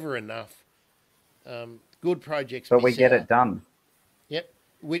 It's never enough. Good projects, but we get it done. Yep,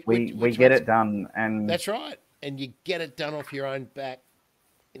 we get it done, and that's right. And you get it done off your own back.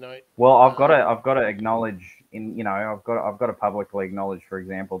 Well, I've got to acknowledge I've got to publicly acknowledge, for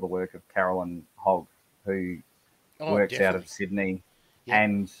example, the work of Carolyn Hogg, who works out of Sydney,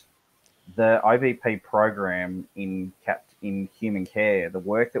 and the OBP program in human care. The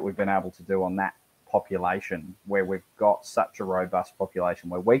work that we've been able to do on that population, where we've got such a robust population,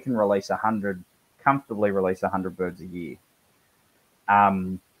 where we can comfortably release 100 birds a year.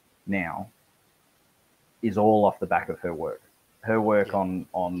 Now, is all off the back of her work. Her work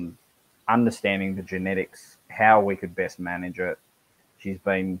on understanding the genetics, how we could best manage it. She's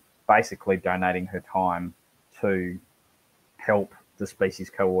been basically donating her time to help the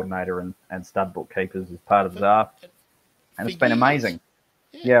species coordinator and stud bookkeepers as part of ZARF. And it's been amazing.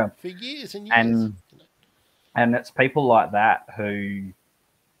 Yeah. For years and years. And it's people like that who,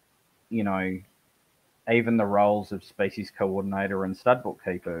 even the roles of species coordinator and stud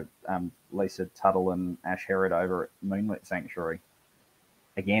bookkeeper, Lisa Tuttle and Ash Herod over at Moonlit Sanctuary,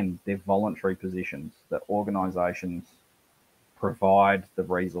 again, they're voluntary positions that organisations provide the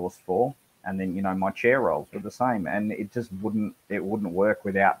resource for. And then, my chair roles were the same. And it just wouldn't work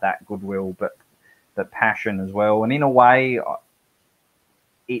without that goodwill, but the passion as well. And in a way,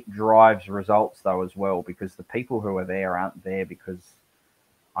 it drives results though as well, because the people who are there aren't there because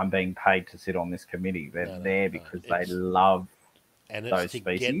I'm being paid to sit on this committee. They're there because they love and those it's to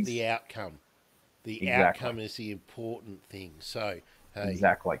species. Get the outcome. The outcome is the important thing. So, hey,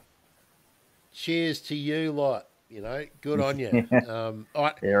 exactly. Cheers to you lot. Good on you.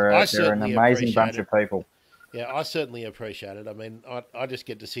 They're an amazing bunch of people. Yeah, I certainly appreciate it. I mean, I just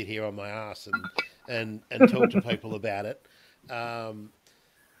get to sit here on my ass and talk to people about it.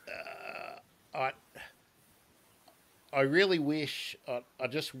 I really wish, I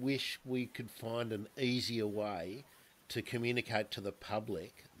just wish we could find an easier way to communicate to the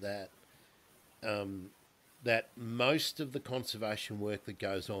public that that most of the conservation work that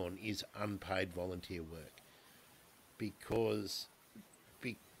goes on is unpaid volunteer work. Because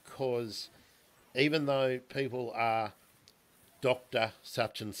even though people are Dr.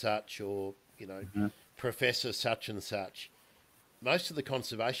 such and such or, Professor such and such, most of the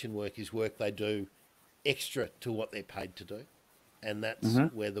conservation work is work they do extra to what they're paid to do. And that's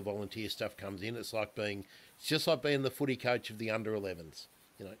where the volunteer stuff comes in. It's just like being the footy coach of the under 11s,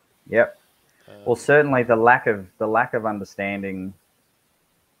 Yep. Well, certainly the lack of understanding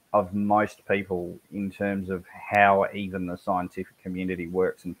of most people in terms of how even the scientific community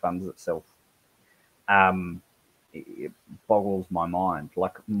works and funds itself, it boggles my mind.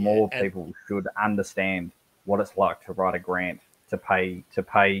 Like, more people should understand what it's like to write a grant, to pay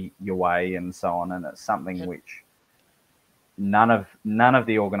your way and so on. And it's something which none of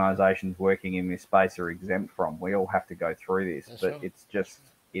the organisations working in this space are exempt from. We all have to go through this. That's but right.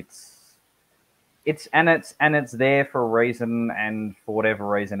 It's there for a reason, and for whatever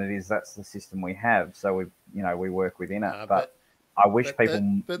reason it is, that's the system we have. So we work within it. But I wish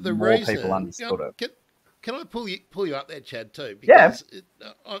people understood it. Can I pull you up there, Chad, too? Yeah. Because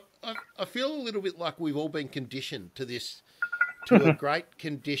I feel a little bit like we've all been conditioned to this, to a great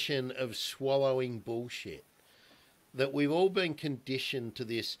condition of swallowing bullshit. That we've all been conditioned to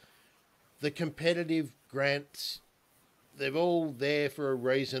this. The competitive grants, they're all there for a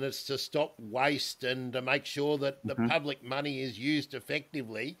reason. It's to stop waste and to make sure that the public money is used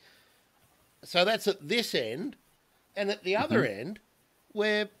effectively. So that's at this end. And at the other end,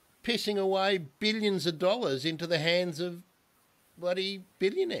 we're pissing away billions of dollars into the hands of bloody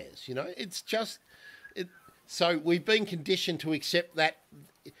billionaires. You know, it's just... So we've been conditioned to accept that.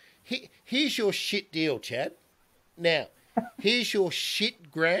 Here's your shit deal, Chad. Now, here's your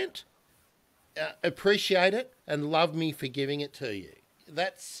shit grant. Appreciate it and love me for giving it to you.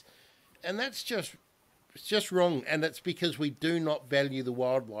 That's just wrong, and it's because we do not value the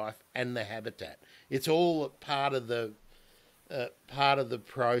wildlife and the habitat. It's all part of the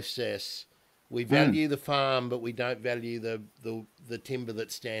process. We value the farm, but we don't value the timber that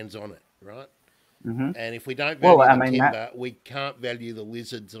stands on it, right? And if we don't value the timber, we can't value the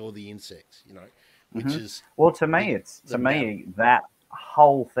lizards or the insects, you know, which is... Well, to me, that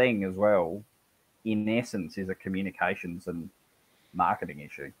whole thing as well, in essence, is a communications and marketing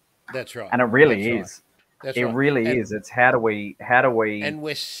issue. That's right. And it really is. That's it right. really is. It's how do we... And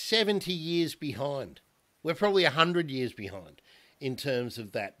we're 70 years behind. We're probably 100 years behind in terms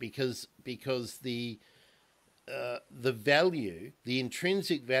of that, because the value, the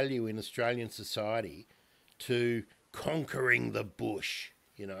intrinsic value in Australian society to conquering the bush,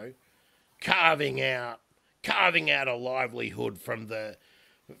 you know, carving out a livelihood from a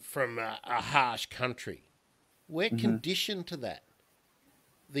harsh country. We're conditioned to that.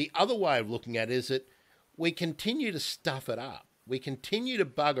 The other way of looking at it is that we continue to stuff it up. We continue to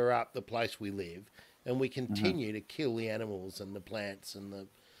bugger up the place we live, and we continue to kill the animals and the plants and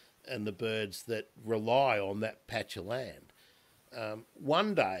the birds that rely on that patch of land.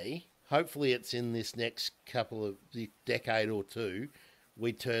 One day, hopefully it's in this next couple of decade or two,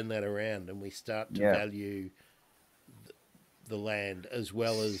 we turn that around and we start to value the land as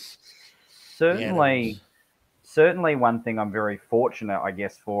well as certainly one thing I'm very fortunate, I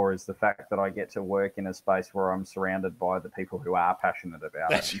guess, for is the fact that I get to work in a space where I'm surrounded by the people who are passionate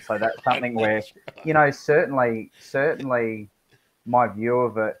about it. And so that's something where, you know, certainly my view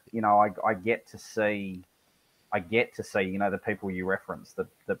of it, you know, I get to see, you know, the people you reference,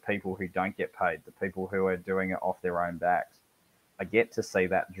 the people who don't get paid, the people who are doing it off their own backs. I get to see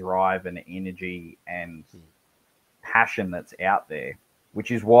that drive and energy and passion that's out there, which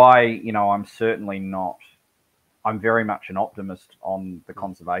is why, you know, I'm very much an optimist on the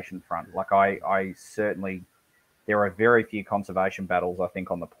conservation front. Like I certainly, there are very few conservation battles, I think,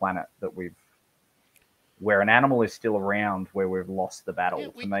 on the planet that where an animal is still around, where we've lost the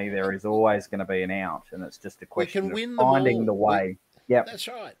battle. To me, there is always going to be an out, and it's just a question of finding the way. Yeah, that's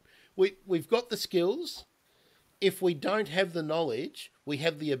right. We've got the skills. If we don't have the knowledge, we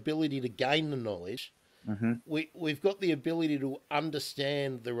have the ability to gain the knowledge. We've got the ability to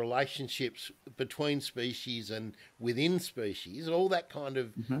understand the relationships between species and within species, all that kind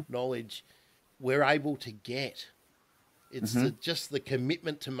of knowledge we're able to get. It's just the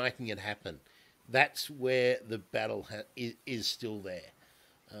commitment to making it happen. That's where the battle is still there.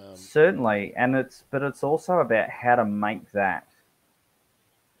 Certainly, but it's also about how to make that.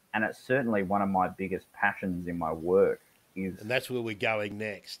 And it's certainly one of my biggest passions in my work and that's where we're going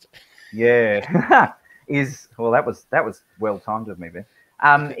next. Yeah. That was well timed of me, Ben.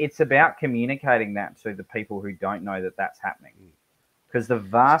 It's about communicating that to the people who don't know that that's happening, because the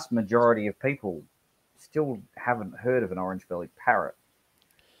vast majority of people still haven't heard of an orange-bellied parrot,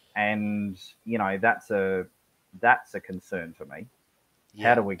 and you know that's a concern for me.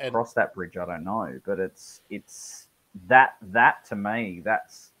 How do we cross that bridge? I don't know, but it's that to me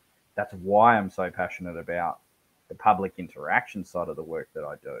that's why I'm so passionate about the public interaction side of the work that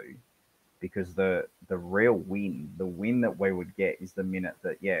I do. Because the real win that we would get is the minute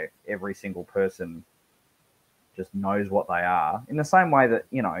that, every single person just knows what they are. In the same way that,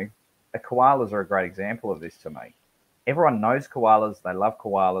 you know, koalas are a great example of this to me. Everyone knows koalas, they love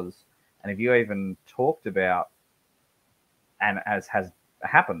koalas. And if you even talked about, and as has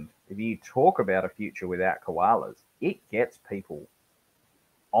happened, if you talk about a future without koalas, it gets people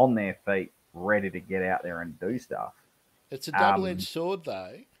on their feet, ready to get out there and do stuff. It's a double-edged sword,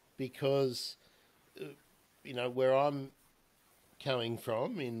 though. Because, you know, where I'm coming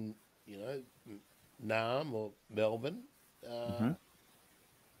from in, you know, Naarm or Melbourne,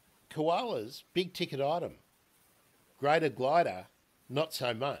 koalas, big ticket item. Greater glider, not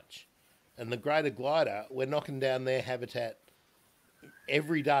so much. And the greater glider, we're knocking down their habitat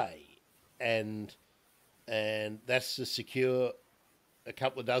every day. And and that's to secure a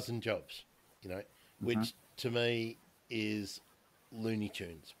couple of dozen jobs, which to me is Looney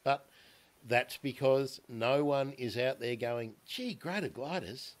Tunes. But that's because no one is out there going, gee, greater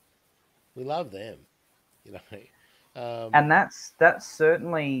gliders, we love them, you know. And that's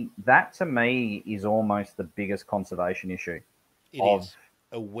certainly, that to me is almost the biggest conservation issue of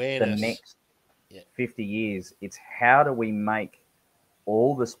awareness. The next 50 years. It's how do we make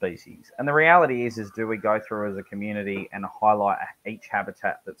all the species? And the reality is do we go through as a community and highlight each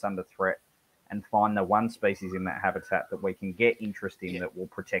habitat that's under threat and find the one species in that habitat that we can get interest in that will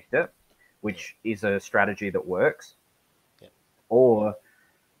protect it, which is a strategy that works? Or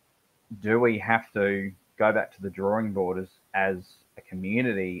do we have to go back to the drawing board as a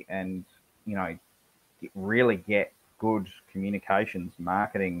community and, really get good communications,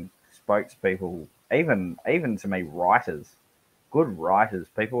 marketing, spokespeople, even to me, writers, good writers,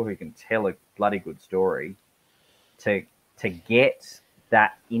 people who can tell a bloody good story to get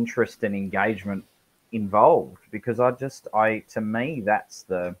that interest and engagement involved? Because to me, that's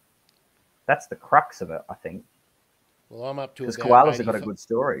the crux of it, I think. Well, I'm up to because koalas have got a good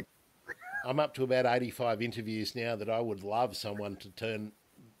story. I'm up to about 85 interviews now that I would love someone to turn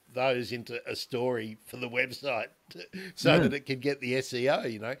those into a story for the website so that it can get the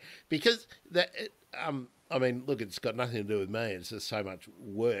SEO, because I mean, look, it's got nothing to do with me. It's just so much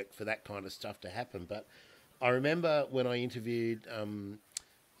work for that kind of stuff to happen. But I remember when I interviewed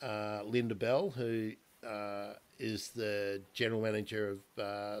Linda Bell, who is the general manager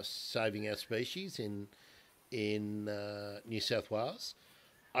of Saving Our Species in New South Wales.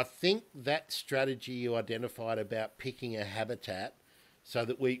 I think that strategy you identified about picking a habitat so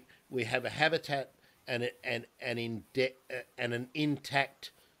that we have a habitat and an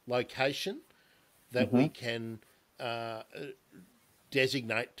intact location that we can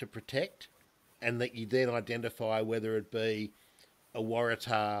designate to protect, and that you then identify whether it be a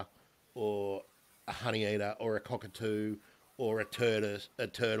waratah or a honeyeater or a cockatoo or a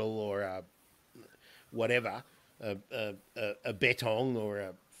turtle or a whatever, a betong or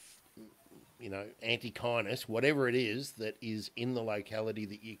a Antechinus, whatever it is that is in the locality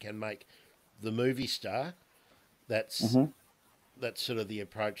that you can make the movie star. That's sort of the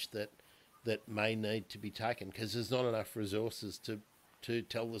approach that may need to be taken, because there's not enough resources to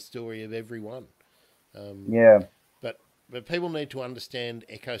tell the story of everyone. But people need to understand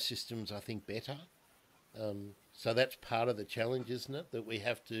ecosystems, I think, better. So that's part of the challenge, isn't it? That we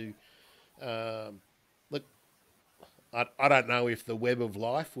have to look. I don't know if the Web of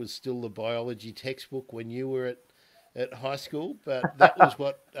Life was still the biology textbook when you were at high school, but that was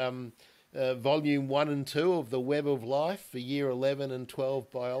what volume 1 and 2 of the Web of Life for year 11 and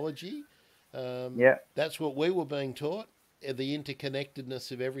 12 biology. That's what we were being taught, the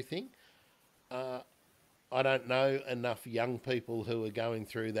interconnectedness of everything. I don't know enough young people who are going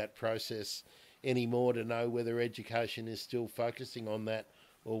through that process anymore to know whether education is still focusing on that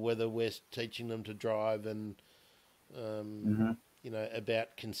or whether we're teaching them to drive and,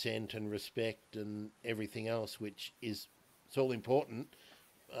 about consent and respect and everything else, which it's all important.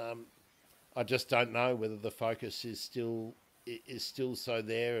 I just don't know whether the focus is still so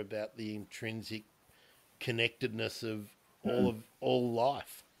there about the intrinsic connectedness of all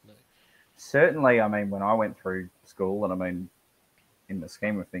life. Certainly, I mean, when I went through school, and I mean, in the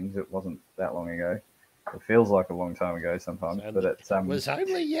scheme of things, it wasn't that long ago. It feels like a long time ago sometimes, but it was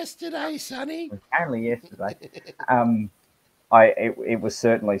only yesterday, Sonny. It was only yesterday. It was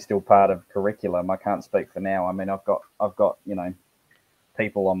certainly still part of curriculum. I can't speak for now. I mean, I've got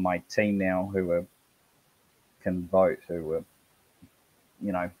people on my team now who can vote, who were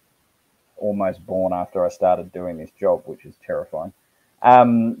almost born after I started doing this job, which is terrifying.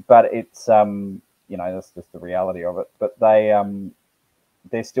 But it's that's just the reality of it. But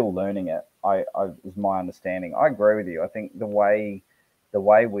they're still learning it. Is my understanding. I agree with you. I think the way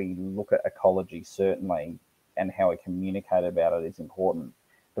we look at ecology, certainly, and how we communicate about it is important,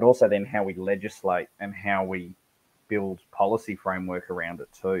 but also then how we legislate and how we build policy framework around it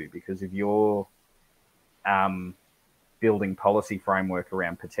too. Because if you're building policy framework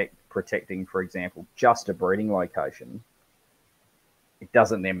around protecting, for example, just a breeding location, it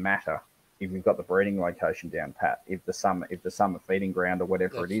doesn't then matter if you've got the breeding location down pat, if the summer feeding ground or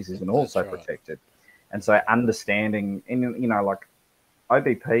whatever it is isn't also protected. And so understanding, and like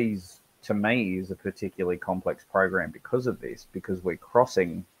OBPs to me is a particularly complex program because of this, because we're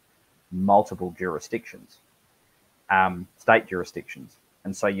crossing multiple jurisdictions, state jurisdictions.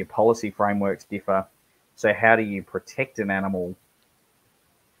 And so your policy frameworks differ. So how do you protect an animal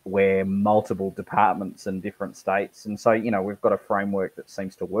where multiple departments and different states? And so, we've got a framework that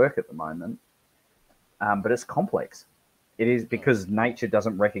seems to work at the moment. but it's complex. It is because nature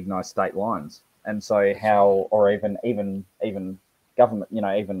doesn't recognise state lines, and so how, or even government,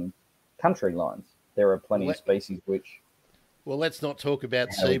 even country lines. There are plenty of species which. Well, let's not talk about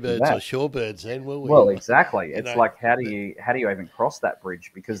How do we do seabirds or that? shorebirds then, will we? Well, exactly. It's know, like how do you even cross that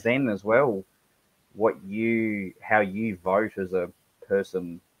bridge? Because then as well, how you vote as a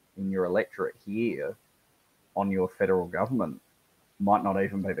person in your electorate here on your federal government might not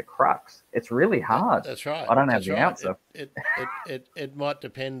even be the crux. It's really hard. That's right. I don't have the answer. It might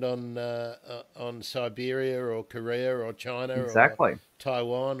depend on Siberia or Korea or China Exactly. or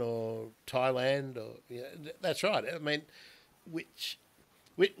Taiwan or Thailand or that's right. I mean, which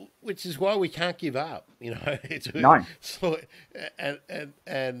is why we can't give up. No. So,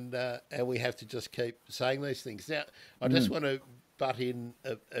 and we have to just keep saying these things. Now, I just want to butt in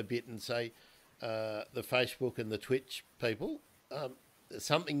a bit and say, the Facebook and the Twitch people.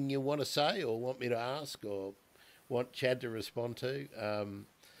 Something you want to say or want me to ask or want Chad to respond to,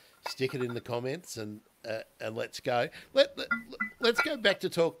 stick it in the comments and let's go. Let's go back to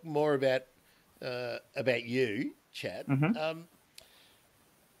talk more about you, Chad. Mm-hmm.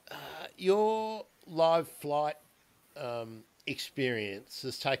 Your live flight experience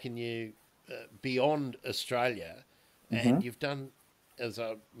has taken you beyond Australia, and you've done, as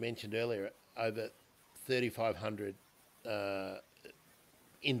I mentioned earlier, over 3,500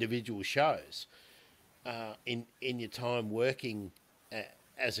 individual shows in your time working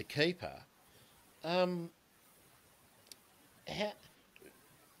as a keeper.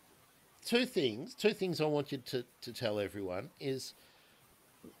 Two things I want you to tell everyone is,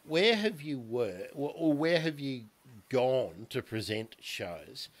 where have you worked or where have you gone to present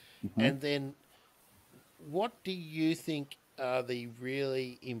shows? And then what do you think are the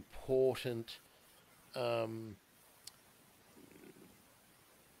really important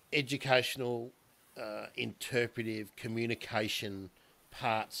educational, interpretive, communication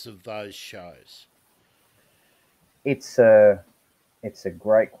parts of those shows? It's a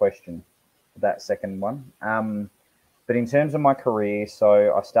great question, that second one. But in terms of my career,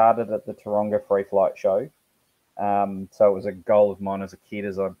 so I started at the Taronga Free Flight Show. So it was a goal of mine as a kid,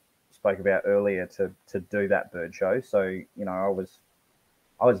 as I spoke about earlier, to do that bird show. So I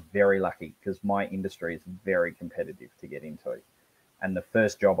was very lucky because my industry is very competitive to get into. And the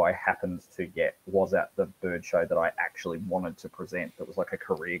first job I happened to get was at the bird show that I actually wanted to present. That was like a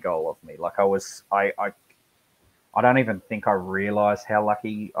career goal of me. Like I don't even think I realized how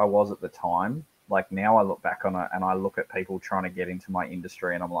lucky I was at the time. Like now I look back on it and I look at people trying to get into my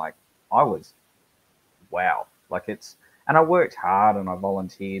industry and I'm like, wow. Like and I worked hard and I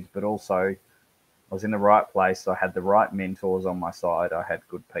volunteered, but also I was in the right place. I had the right mentors on my side. I had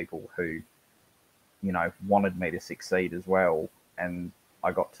good people who, wanted me to succeed as well. And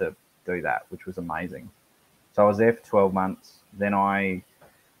I got to do that, which was amazing. So I was there for 12 months. Then I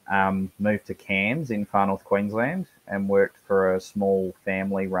moved to Cairns in Far North Queensland and worked for a small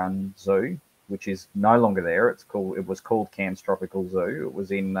family-run zoo, which is no longer there. It was called Cairns Tropical Zoo. It was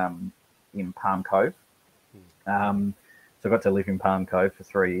in Palm Cove. So I got to live in Palm Cove for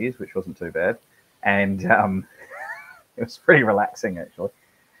 3 years, which wasn't too bad, and it was pretty relaxing actually.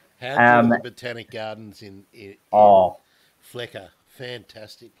 How do the Botanic Gardens in Flecker?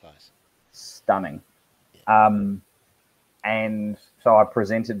 Fantastic place. Stunning. And so I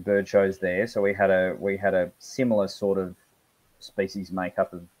presented bird shows there. So we had a similar sort of species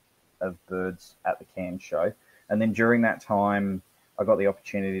makeup of birds at the Cairns show. And then during that time, I got the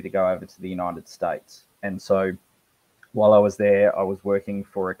opportunity to go over to the United States. And so while I was there, I was working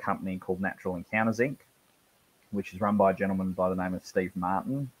for a company called Natural Encounters Inc., which is run by a gentleman by the name of Steve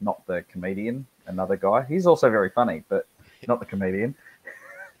Martin, not the comedian, another guy. He's also very funny, but not the comedian.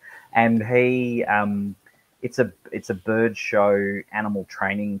 And he, it's a bird show animal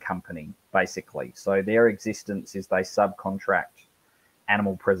training company, basically. So their existence is they subcontract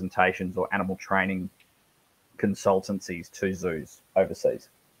animal presentations or animal training consultancies to zoos overseas.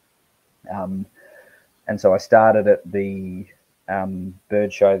 And so I started at the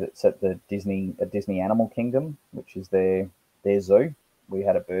bird show that's at the Disney Animal Kingdom, which is their zoo. We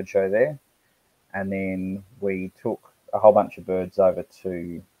had a bird show there, and then we took a whole bunch of birds over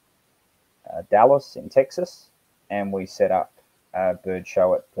to Dallas in Texas, and we set up a bird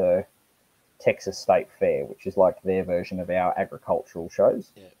show at the Texas State Fair, which is like their version of our agricultural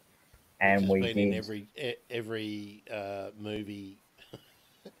shows. Yeah. And we did in every movie.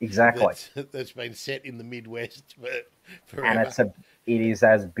 Exactly. That's been set in the Midwest forever. And it is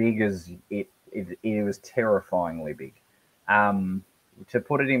as big as it was terrifyingly big. To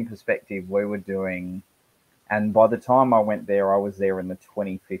put it in perspective, we were doing, and by the time I went there, I was there in the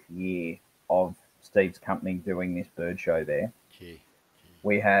 25th year of Steve's company doing this bird show there. Gee.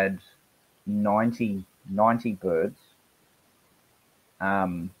 We had 90 birds,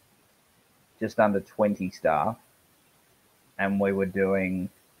 just under 20 staff, and we were doing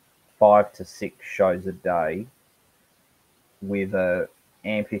 5 to 6 shows a day with a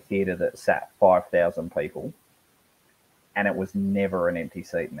amphitheater that sat 5,000 people, and it was never an empty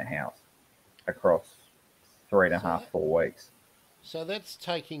seat in the house across 3.5, 4 weeks. So that's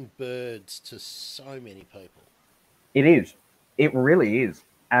taking birds to so many people. It is. It really is.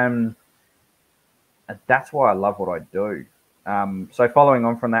 And that's why I love what I do. So following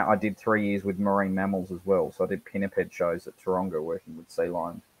on from that, I did 3 years with marine mammals as well. So I did pinniped shows at Taronga working with sea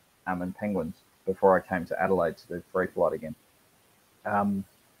lions and penguins before I came to Adelaide to do free flight again.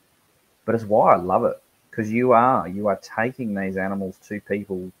 But it's why I love it, because you are taking these animals to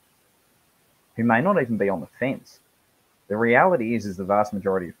people who may not even be on the fence. The reality is the vast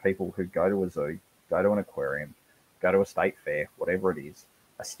majority of people who go to a zoo, go to an aquarium, go to a state fair, whatever it is,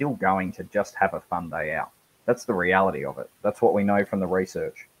 are still going to just have a fun day out. That's the reality of it. That's what we know from the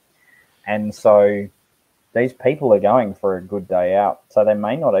research. And so these people are going for a good day out. So they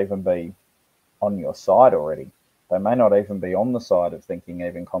may not even be on your side already. They may not even be on the side of thinking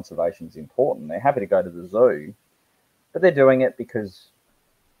even conservation is important. They're happy to go to the zoo, but they're doing it because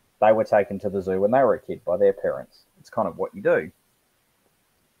they were taken to the zoo when they were a kid by their parents. It's kind of what you do.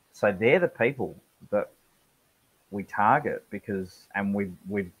 So they're the people that we target and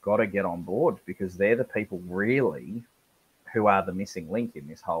we've got to get on board, because they're the people really who are the missing link in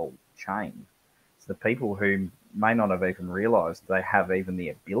this whole chain. It's the people who may not have even realised they have even the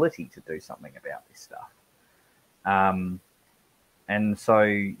ability to do something about this stuff. And so,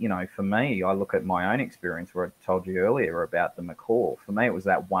 for me, I look at my own experience where I told you earlier about the macaw. For me, it was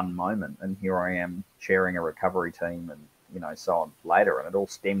that one moment, and here I am chairing a recovery team and, so on later, and it all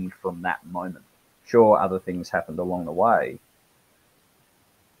stemmed from that moment. Sure, other things happened along the way,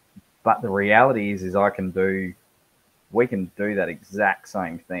 but the reality is we can do that exact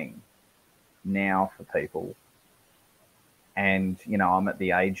same thing now for people. And, I'm at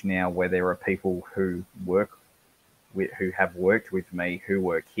the age now where there are people who have worked with me, who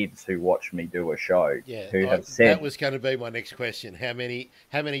were kids who watched me do a show. Yeah, who have said, that was going to be my next question. How many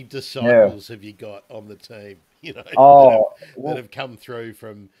disciples have you got on the team? That have come through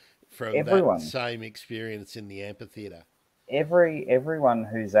from everyone, that same experience in the amphitheater. Everyone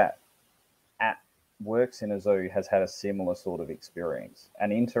who's at works in a zoo has had a similar sort of experience,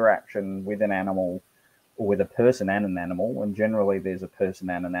 an interaction with an animal, or with a person and an animal. And generally, there's a person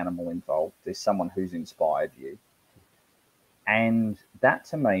and an animal involved. There's someone who's inspired you. And that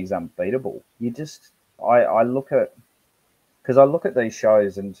to me is unbeatable. I look at these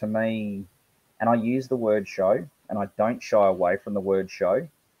shows, and to me, and I use the word show, and I don't shy away from the word show,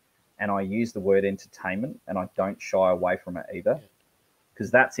 and I use the word entertainment, and I don't shy away from it either, because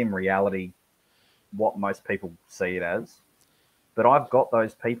that's in reality what most people see it as. But I've got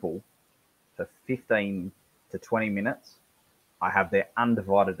those people for 15 to 20 minutes. I have their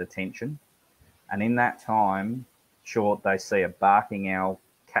undivided attention, and in that time, sure, they see a barking owl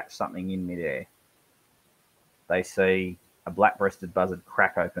catch something in midair. They see a black-breasted buzzard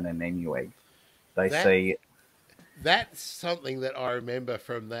crack open an emu egg. That's something that I remember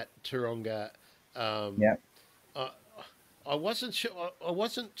from that Taronga. I wasn't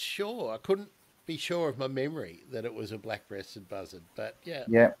sure. I couldn't be sure of my memory that it was a black-breasted buzzard. But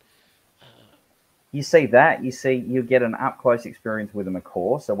yeah. You see that. You get an up-close experience with a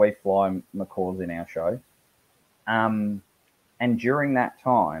macaw. So we fly macaws in our show. And during that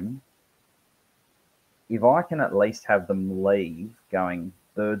time, if I can at least have them leave going,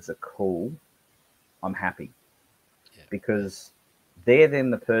 birds are cool, I'm happy. Yeah. Because they're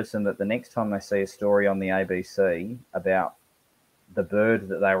then the person that the next time they see a story on the ABC about the bird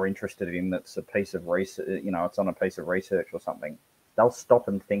that they were interested in, that's a piece of research, it's on a piece of research or something, they'll stop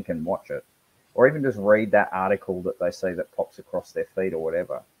and think and watch it. Or even just read that article that they see that pops across their feed or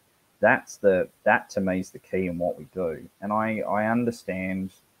whatever. That to me is the key in what we do. And I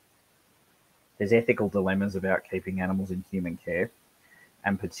understand there's ethical dilemmas about keeping animals in human care,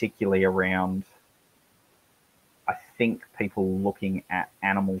 and particularly around, I think, people looking at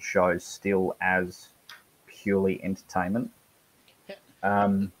animal shows still as purely entertainment.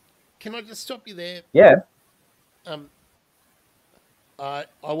 Can I just stop you there? Yeah. I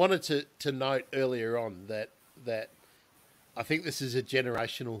wanted to note earlier on that I think this is a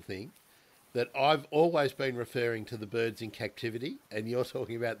generational thing, that I've always been referring to the birds in captivity, and you're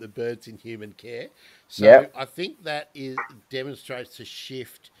talking about the birds in human care. So I think that demonstrates a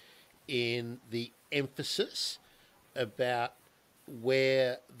shift in the emphasis about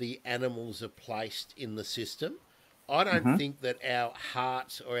where the animals are placed in the system. I don't think that our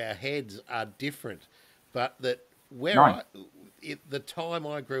hearts or our heads are different, but that No. the time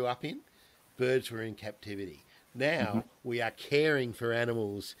I grew up in, birds were in captivity. Now we are caring for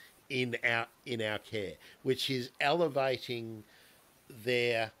animals in our care, which is elevating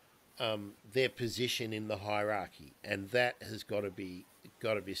their position in the hierarchy, and that has got to be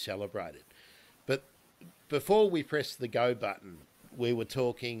celebrated. But before we press the go button, we were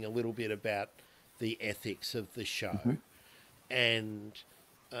talking a little bit about the ethics of the show, and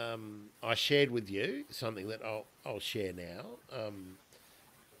I shared with you something that I'll share now.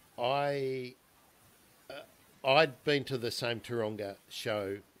 I'd been to the same Taronga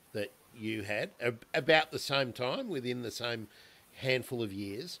show that you had about the same time, within the same handful of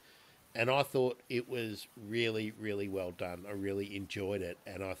years, and I thought it was really, really well done. I really enjoyed it,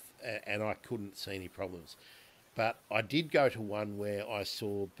 and I couldn't see any problems. But I did go to one where I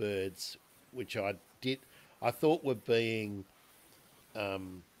saw birds, which I thought were being,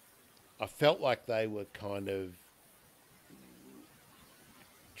 I felt like they were kind of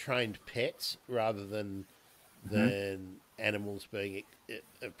trained pets rather than animals being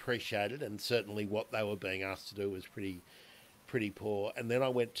appreciated, and certainly what they were being asked to do was pretty poor. And then I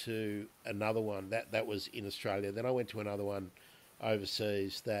went to another one that was in Australia. Then I went to another one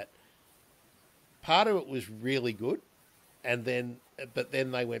overseas that part of it was really good, but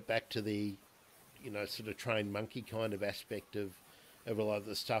then they went back to the, sort of trained monkey kind of aspect of a lot of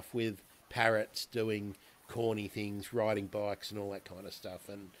the stuff, with parrots doing corny things, riding bikes and all that kind of stuff,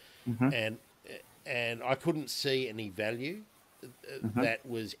 and I couldn't see any value that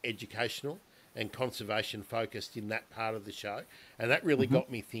was educational and conservation focused in that part of the show, and that really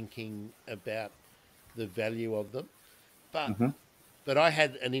got me thinking about the value of them. But I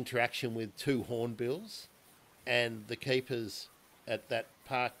had an interaction with two hornbills, and the keepers at that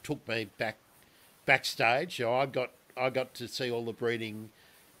park took me backstage. So I got to see all the breeding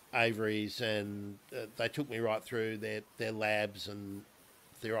aviaries, and they took me right through their labs and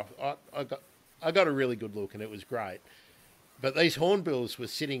their. I got a really good look, and it was great. But these hornbills were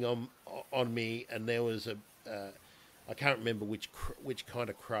sitting on me, and there was I can't remember which kind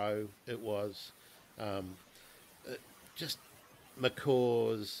of crow it was, just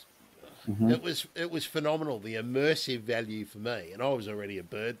macaws. It was phenomenal, the immersive value for me, and I was already a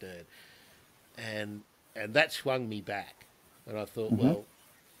bird nerd, and that swung me back, and I thought, well,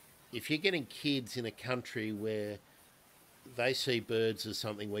 if you're getting kids in a country where they see birds as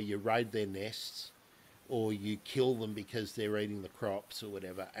something where you raid their nests or you kill them because they're eating the crops or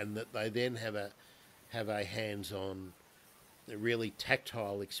whatever, and that they then have a hands-on, a really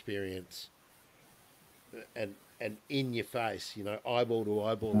tactile experience, and in your face, eyeball to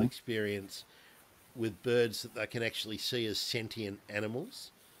eyeball experience with birds that they can actually see as sentient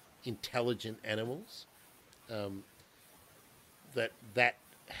animals, intelligent animals, that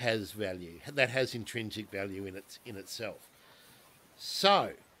has value, that has intrinsic value in itself.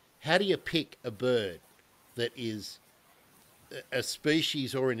 So, how do you pick a bird that is a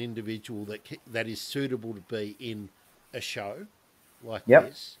species or an individual that is suitable to be in a show like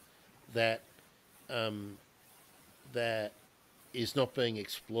this, that is not being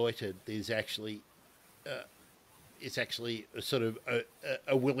exploited? There's actually it's actually a sort of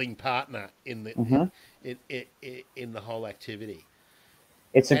a willing partner in the in the whole activity.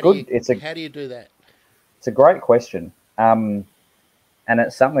 How do you do that? It's a great question, and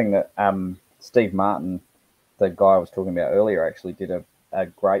it's something that Steve Martin, the guy I was talking about earlier, actually did a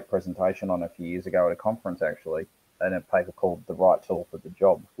great presentation on a few years ago at a conference, actually, in a paper called "The Right Tool for the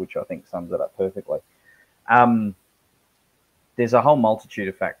Job," which I think sums it up perfectly. There's a whole multitude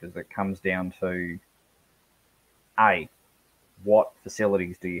of factors that comes down to what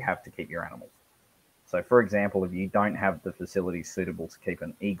facilities do you have to keep your animals? So, for example, if you don't have the facilities suitable to keep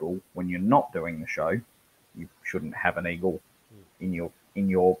an eagle when you're not doing the show, you shouldn't have an eagle in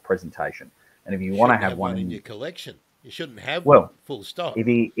your presentation. And if you want to have one in your collection, you shouldn't have one, full stop. If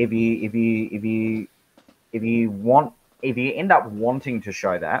you end up wanting to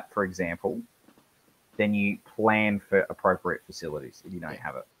show that, for example, then you plan for appropriate facilities if you don't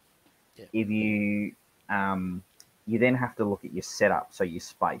have it. Yeah. If you you then have to look at your setup, so your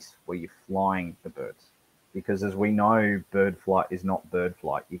space where you're flying the birds. Because as we know, bird flight is not bird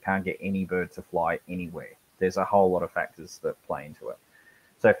flight. You can't get any bird to fly anywhere. There's a whole lot of factors that play into it.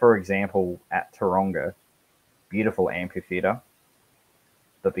 So, for example, at Taronga, beautiful amphitheatre,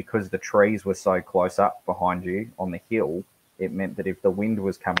 but because the trees were so close up behind you on the hill, it meant that if the wind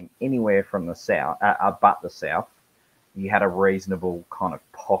was coming anywhere from the south, but the south, you had a reasonable kind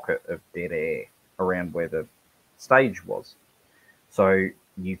of pocket of dead air around where the stage was. So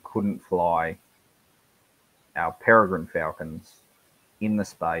you couldn't fly our peregrine falcons in the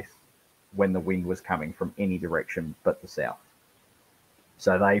space when the wind was coming from any direction but the south.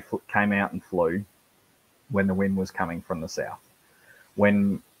 So they came out and flew when the wind was coming from the south.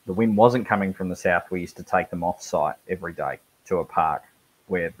 When the wind wasn't coming from the south, we used to take them off site every day to a park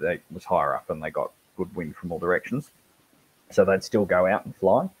where it was higher up and they got good wind from all directions. So they'd still go out and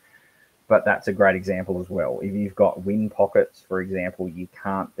fly. But that's a great example as well. If you've got wind pockets, for example, you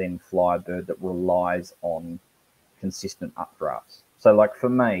can't then fly a bird that relies on consistent updrafts. So like for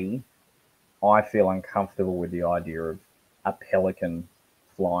me, I feel uncomfortable with the idea of a pelican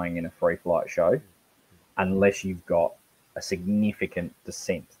flying in a free flight show unless you've got a significant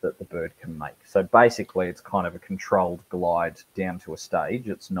descent that the bird can make. So basically it's kind of a controlled glide down to a stage.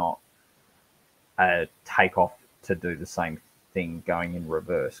 It's not a takeoff to do the same thing going in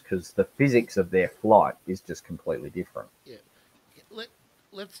reverse, because the physics of their flight is just completely different. Yeah.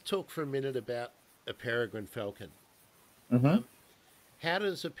 Let's talk for a minute about a peregrine falcon. Mm-hmm. How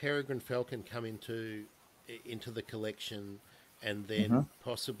does a peregrine falcon come into the collection and then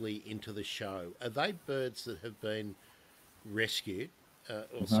possibly into the show? Are they birds that have been rescued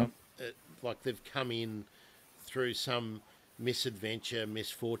or some like they've come in through some misadventure,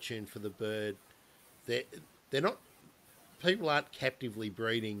 misfortune for the bird? They're not. People aren't captively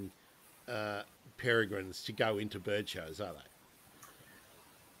breeding peregrines to go into bird shows, are they?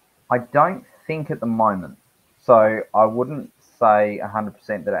 I don't think at the moment. So I wouldn't say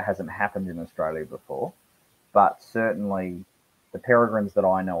 100% that it hasn't happened in Australia before, but certainly the peregrines that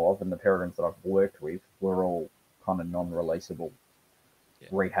I know of and the peregrines that I've worked with were all kind of non-releasable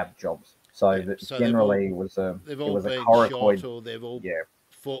rehab jobs. So that So generally they've all been been coracoid, shot, or they've all yeah,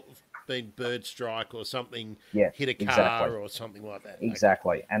 been bird strike or something, yeah, hit a car exactly. or something like that.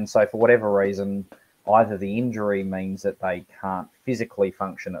 Exactly. Okay. And so for whatever reason, either the injury means that they can't physically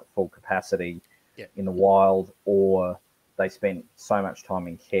function at full capacity in the wild, or they spent so much time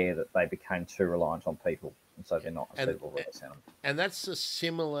in care that they became too reliant on people, and so they're not a suitable release animal. And that's a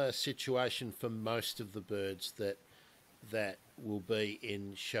similar situation for most of the birds that will be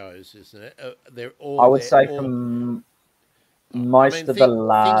in shows, isn't it? They're all. I would say from most of the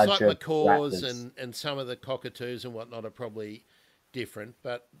larger things like macaws raptors, and some of the cockatoos and whatnot are probably different,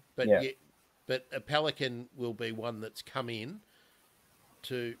 but a pelican will be one that's come in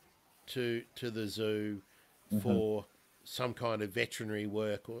to the zoo for some kind of veterinary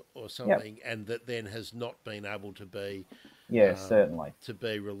work or something, and that then has not been able to be certainly to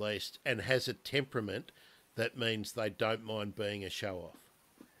be released, and has a temperament that means they don't mind being a show off.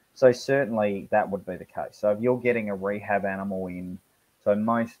 So certainly that would be the case. So if you're getting a rehab animal in, so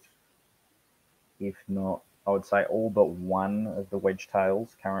most, if not, I would say all but one of the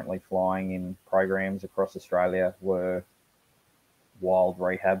wedge-tails currently flying in programs across Australia were wild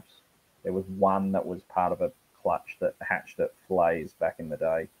rehabs. There was one that was part of a clutch that hatched at Flays back in the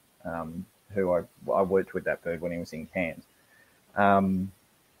day, who I worked with that bird when he was in Cairns.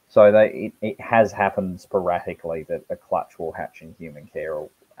 So it has happened sporadically that a clutch will hatch in human care,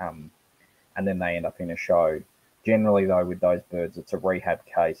 and then they end up in a show. Generally, though, with those birds, it's a rehab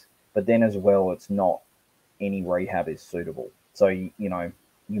case. But then as well, it's not any rehab is suitable. So, you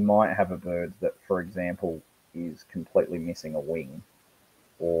might have a bird that, for example, is completely missing a wing,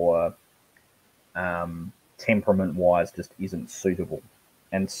 or temperament-wise just isn't suitable.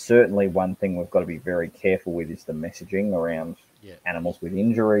 And certainly one thing we've got to be very careful with is the messaging around animals with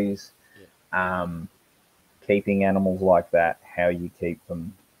injuries, keeping animals like that, how you keep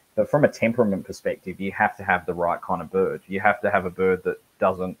them. But from a temperament perspective, you have to have the right kind of bird. You have to have a bird that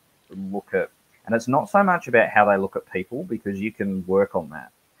doesn't look at, and it's not so much about how they look at people, because you can work on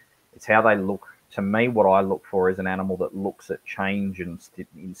that. It's how they look. To me, what I look for is an animal that looks at change in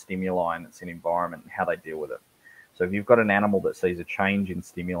stimuli and its environment and how they deal with it. So if you've got an animal that sees a change in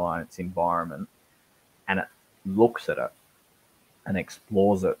stimuli and its environment, and it looks at it and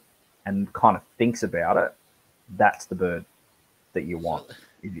explores it and kind of thinks about it, that's the bird that you want.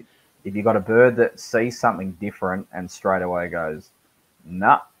 If you've got a bird that sees something different and straight away goes,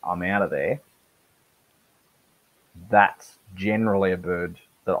 nah, I'm out of there, that's generally a bird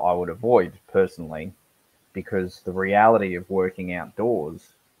that I would avoid personally, because the reality of working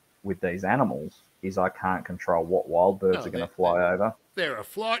outdoors with these animals is I can't control what wild birds are going to fly over. They're a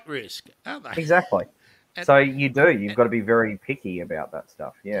flight risk, aren't they? Exactly. So you've got to be very picky about that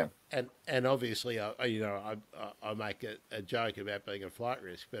stuff. Yeah. And obviously, I make a joke about being a flight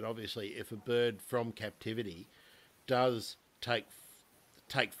risk, but obviously, if a bird from captivity does take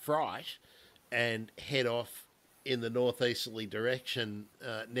fright and head off in the northeasterly direction,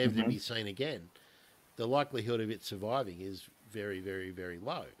 never to be seen again, the likelihood of it surviving is very, very, very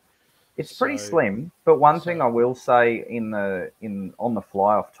low. It's pretty slim, but one thing I will say on the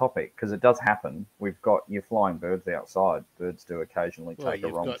fly off topic, because it does happen, we've got your flying birds outside. Birds do occasionally take a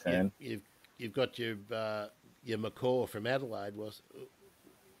wrong turn. You've got your macaw from Adelaide. Was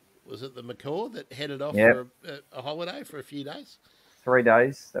it the macaw that headed off for a holiday for a few days? 3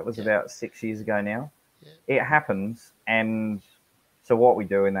 days. That was about 6 years ago now. Yeah. It happens, and so what we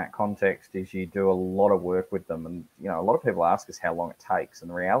do in that context is you do a lot of work with them, and a lot of people ask us how long it takes,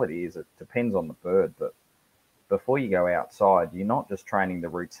 and the reality is it depends on the bird. But before you go outside, you're not just training the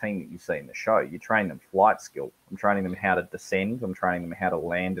routine that you see in the show. You train them flight skill. I'm training them how to descend. I'm training them how to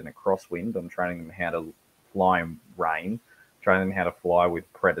land in a crosswind. I'm training them how to fly in rain. I'm training them how to fly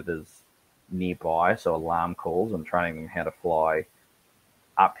with predators nearby, so alarm calls. I'm training them how to fly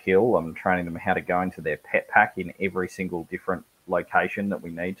uphill. I'm training them how to go into their pet pack in every single different location that we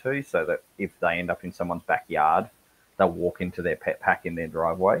need to, so that if they end up in someone's backyard, they'll walk into their pet pack in their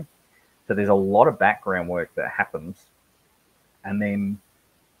driveway. So there's a lot of background work that happens, and then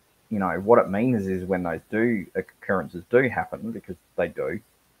what it means is when those occurrences do happen, because they do,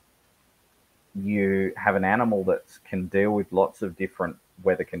 you have an animal that can deal with lots of different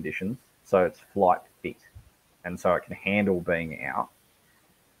weather conditions, so it's flight fit, and so it can handle being out.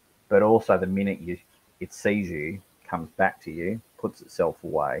 But also the minute it sees you, comes back to you, puts itself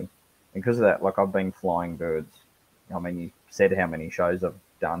away. And because of that, like, I've been flying birds. I mean, you said how many shows I've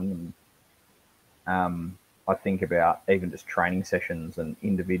done, and I think about even just training sessions and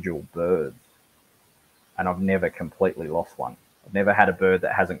individual birds, and I've never completely lost one. I've never had a bird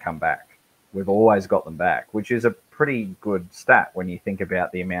that hasn't come back. We've always got them back, which is a pretty good stat when you think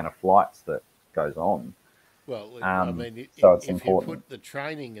about the amount of flights that goes on. Well, I mean, so if you put the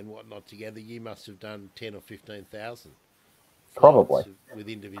training and whatnot together, you must have done 10 or 15,000 probably with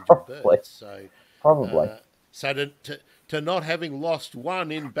individual birds. So probably. So to not having lost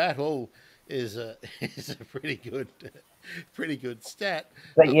one in battle is a pretty good stat.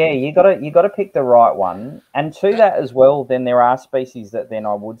 But yeah, you got to pick the right one. And to that as well, then there are species that then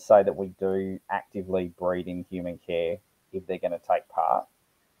I would say that we do actively breed in human care if they're going to take part.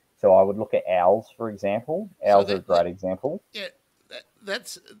 So I would look at owls, for example. Owls are a great example. Yeah,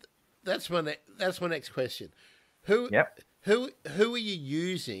 that's my next question. Who are you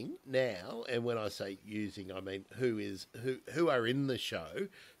using now? And when I say using, I mean who are in the show?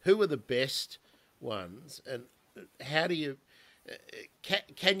 Who are the best ones? And how do you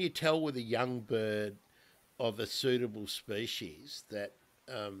can you tell with a young bird of a suitable species that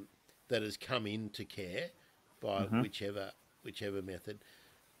has come into care by whichever method?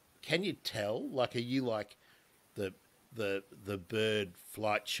 Can you tell? Like, are you like the bird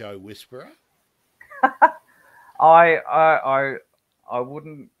flight show whisperer? I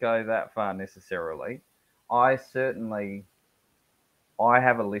wouldn't go that far necessarily. I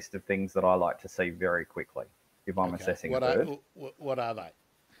have a list of things that I like to see very quickly if I'm assessing a bird. What are they?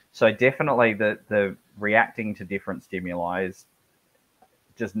 So definitely the reacting to different stimuli is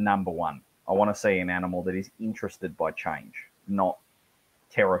just number one. I want to see an animal that is interested by change, not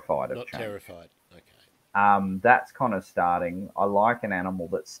terrified of change. Not terrified. Okay. That's kind of starting. I like an animal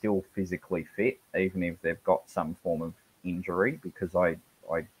that's still physically fit, even if they've got some form of injury, because I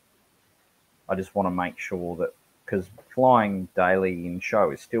just want to make sure that, because flying daily in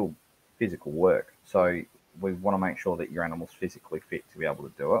show is still physical work, so we want to make sure that your animal's physically fit to be able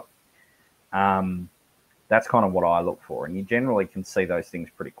to do it. That's kind of what I look for, and you generally can see those things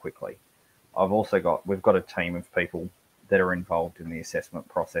pretty quickly. We've got a team of people that are involved in the assessment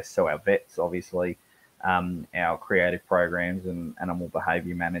process. So our vets, obviously, our creative programs and animal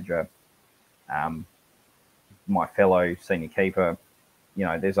behaviour manager, my fellow senior keeper,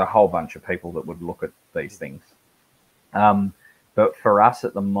 there's a whole bunch of people that would look at these things. But for us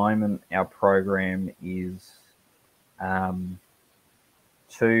at the moment, our program is 2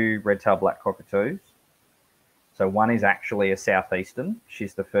 red-tailed Black-cockatoos. So one is actually a southeastern.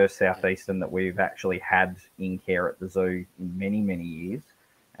 She's the first southeastern that we've actually had in care at the zoo in many, many years.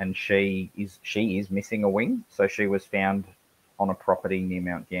 And she is missing a wing. So she was found on a property near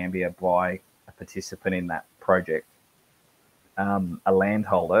Mount Gambier by a participant in that project. A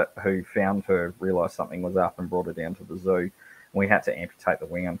landholder who found her, realised something was up and brought her down to the zoo. We had to amputate the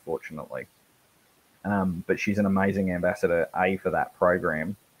wing, unfortunately. But she's an amazing ambassador, A, for that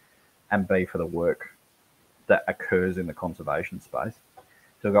program, and B, for the work that occurs in the conservation space.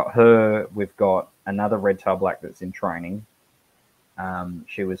 So we've got her. We've got another red-tailed black that's in training.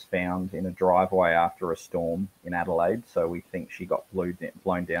 She was found in a driveway after a storm in Adelaide, so we think she got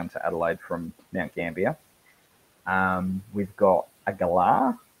blown down to Adelaide from Mount Gambier. We've got a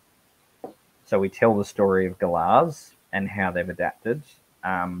galah. So we tell the story of galahs and how they've adapted,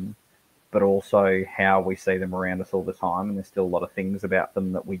 but also how we see them around us all the time. And there's still a lot of things about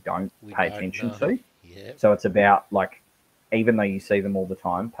them that we don't pay attention to. Yeah. So it's about, like, even though you see them all the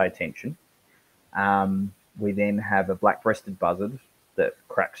time, pay attention. We then have a black-breasted buzzard that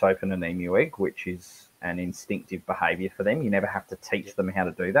cracks open an emu egg, which is an instinctive behaviour for them. You never have to teach them how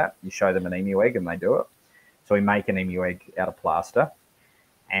to do that. You show them an emu egg and they do it. So we make an emu egg out of plaster.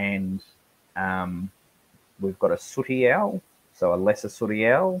 And we've got a sooty owl, so a lesser sooty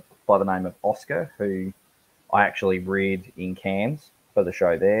owl by the name of Oscar, who I actually reared in Cairns for the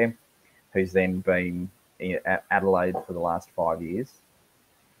show there, who's then been at Adelaide for the last 5 years.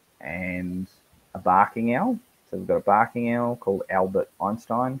 And a barking owl. So we've got a barking owl called Albert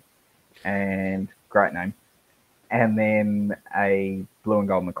Einstein, and great name. And then a blue and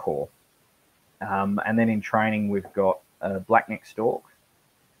gold macaw. And then in training, we've got a black-necked stork.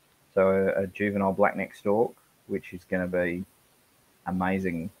 So a juvenile black-necked stork, which is going to be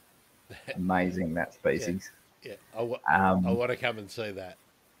amazing, that species. Yeah. I want to come and see that.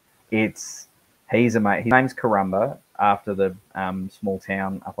 He's amazing. His name's Karumba, after the small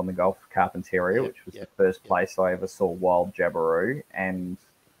town up on the Gulf of Carpentaria, which was the first place I ever saw wild jabiru, and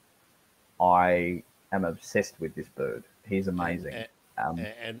I am obsessed with this bird. He's amazing.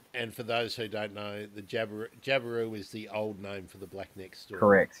 And for those who don't know, the jabiru is the old name for the black-necked stork.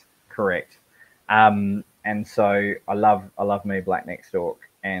 Correct. And so I love me black-necked stork,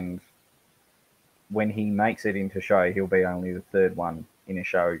 and when he makes it into show, he'll be only the third one in a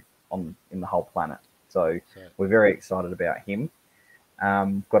show in the whole planet. So we're very excited about him.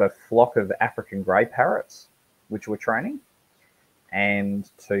 Got a flock of African grey parrots, which we're training, and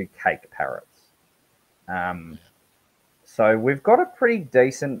 2 cake parrots. So we've got a pretty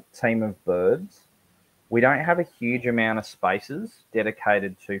decent team of birds. We don't have a huge amount of spaces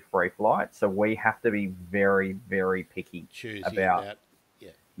dedicated to free flight, so we have to be very, very picky about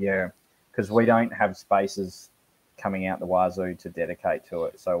because we don't have spaces coming out the wazoo to dedicate to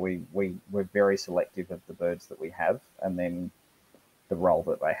it. So we're very selective of the birds that we have, and then the role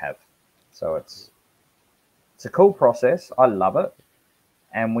that they have. So it's a cool process. I love it,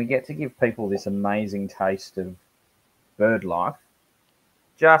 and we get to give people this amazing taste of bird life,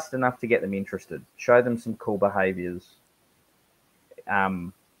 just enough to get them interested, show them some cool behaviors,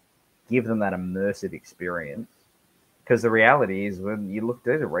 give them that immersive experience. Because the reality is, when you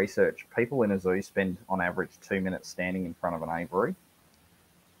do the research, people in a zoo spend on average 2 minutes standing in front of an aviary,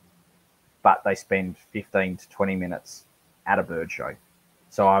 but they spend 15 to 20 minutes at a bird show.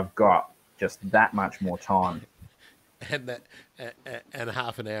 So I've got just that much more time. And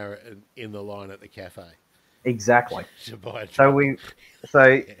half an hour in the line at the cafe. Exactly. To buy a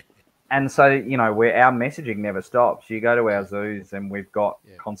So our messaging never stops. You go to our zoos and we've got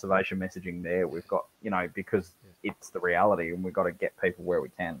conservation messaging there. We've got, because it's the reality, and we've got to get people where we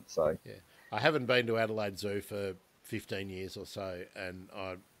can. So I haven't been to Adelaide Zoo for 15 years or so, and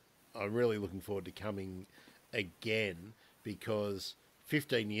I'm really looking forward to coming again, because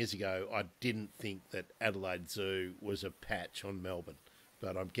 15 years ago I didn't think that Adelaide Zoo was a patch on Melbourne,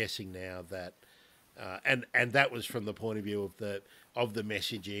 but I'm guessing now that and that was from the point of view of the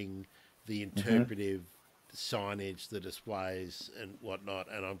messaging, the interpretive signage, the displays and whatnot,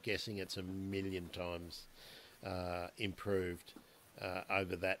 and I'm guessing it's a million times improved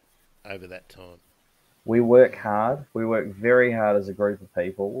over that time. We work hard. We work very hard as a group of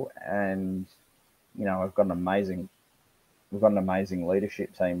people, and we've got an amazing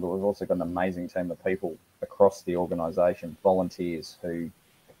leadership team, but we've also got an amazing team of people across the organisation, volunteers who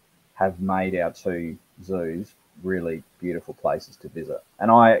have made our 2 zoos really beautiful places to visit.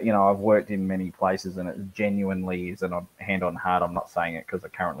 And I've worked in many places, and it genuinely is, and hand on heart, I'm not saying it because I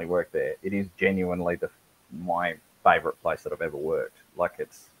currently work there. It is genuinely my favourite place that I've ever worked. Like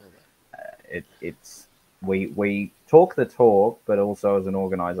we talk the talk, but also as an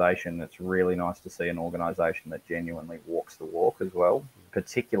organisation, it's really nice to see an organisation that genuinely walks the walk as well,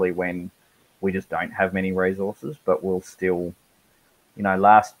 particularly when we just don't have many resources, but we'll still,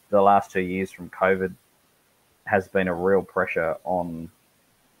 the last 2 years from COVID has been a real pressure on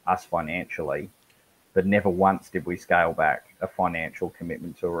us financially, but never once did we scale back a financial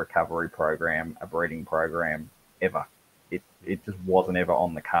commitment to a recovery program, a breeding program, ever. It just wasn't ever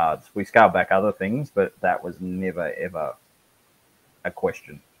on the cards. We scaled back other things, but that was never, ever a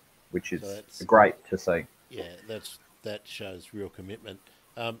question, which is great to see. Yeah, that shows real commitment.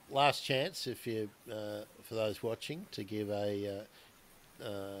 Last chance, if you for those watching, to give to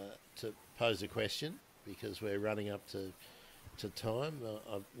pose a question, because we're running up to time.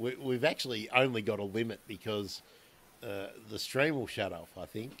 We've actually only got a limit, because the stream will shut off. I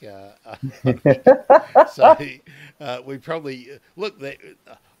think. So we probably look.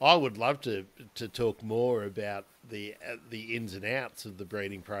 I would love to talk more about the ins and outs of the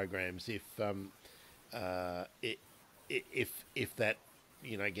breeding programs if that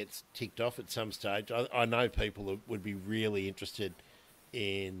gets ticked off at some stage. I know people would be really interested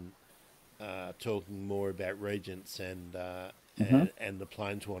in talking more about regents and the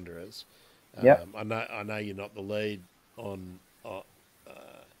plains wanderers. Yep. I know you're not the lead on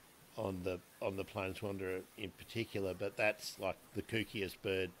the plains wanderer in particular, but that's like the kookiest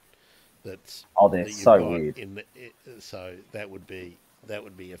bird that's They're that you've so got weird. so that would be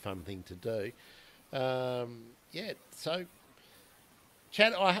a fun thing to do. Yeah. So,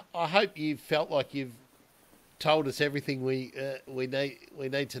 Chad, I hope you felt like you've told us everything we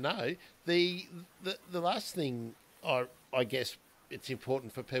need to know. The last thing I guess it's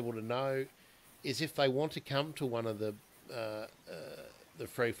important for people to know is if they want to come to one of the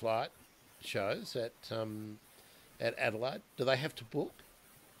free flight shows at Adelaide, do they have to book?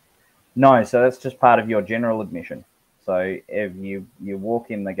 No, so that's just part of your general admission. So if you walk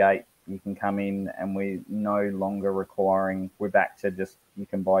in the gate, you can come in, and we're no longer requiring. We're back to just you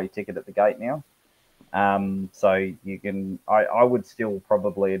can buy your ticket at the gate now. So you can. I would still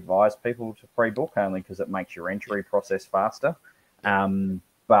probably advise people to pre-book only because it makes your entry process faster.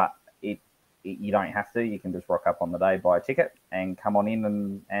 But you don't have to. You can just rock up on the day, buy a ticket, and come on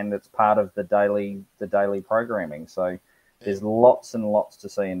in, and it's part of the daily programming. So there's lots and lots to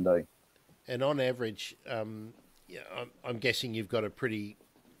see and do. And on average, I'm guessing you've got a pretty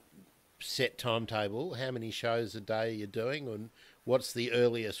set timetable. How many shows a day you're doing, and what's the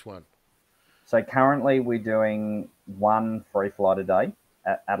earliest one? So currently we're doing one free flight a day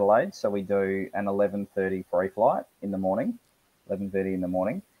at Adelaide. So we do an 11:30 free flight in the morning, 11:30 in the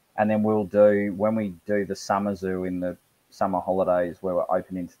morning. And then we'll do, when we do the summer zoo in the summer holidays where we're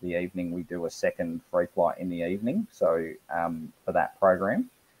open into the evening, we do a second free flight in the evening. So for that program.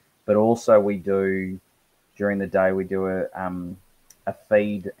 But also we do, during the day, we do a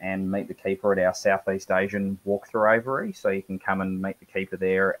feed and meet the keeper at our Southeast Asian walkthrough aviary. So you can come and meet the keeper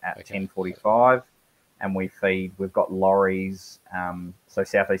there at 10:45, and we feed. We've got lorries, so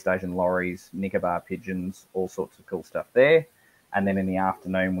Southeast Asian lorries, Nicobar pigeons, all sorts of cool stuff there. And then in the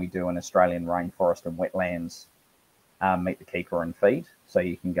afternoon, we do an Australian rainforest and wetlands meet the keeper and feed. So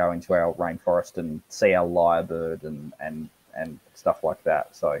you can go into our rainforest and see our lyrebird and stuff like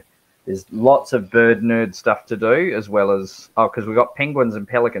that. So there's lots of bird nerd stuff to do, as well as because we've got penguins and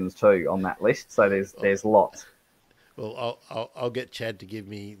pelicans too on that list. So there's lots. Well, I'll get Chad to give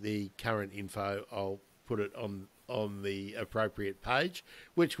me the current info. I'll put it on the appropriate page,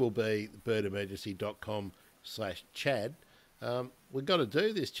 which will be birdemergency.com/Chad. We've got to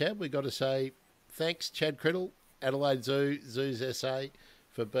do this, Chad. We've got to say thanks, Chad Crittle, Adelaide Zoos SA,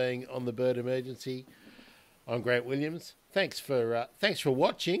 for being on the Bird Emergency. I'm Grant Williams. Thanks for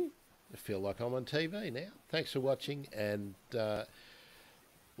watching. I feel like I'm on TV now. Thanks for watching, and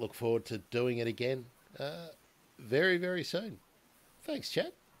look forward to doing it again very, very soon. Thanks,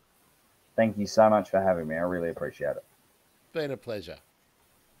 Chad. Thank you so much for having me. I really appreciate it. Been a pleasure.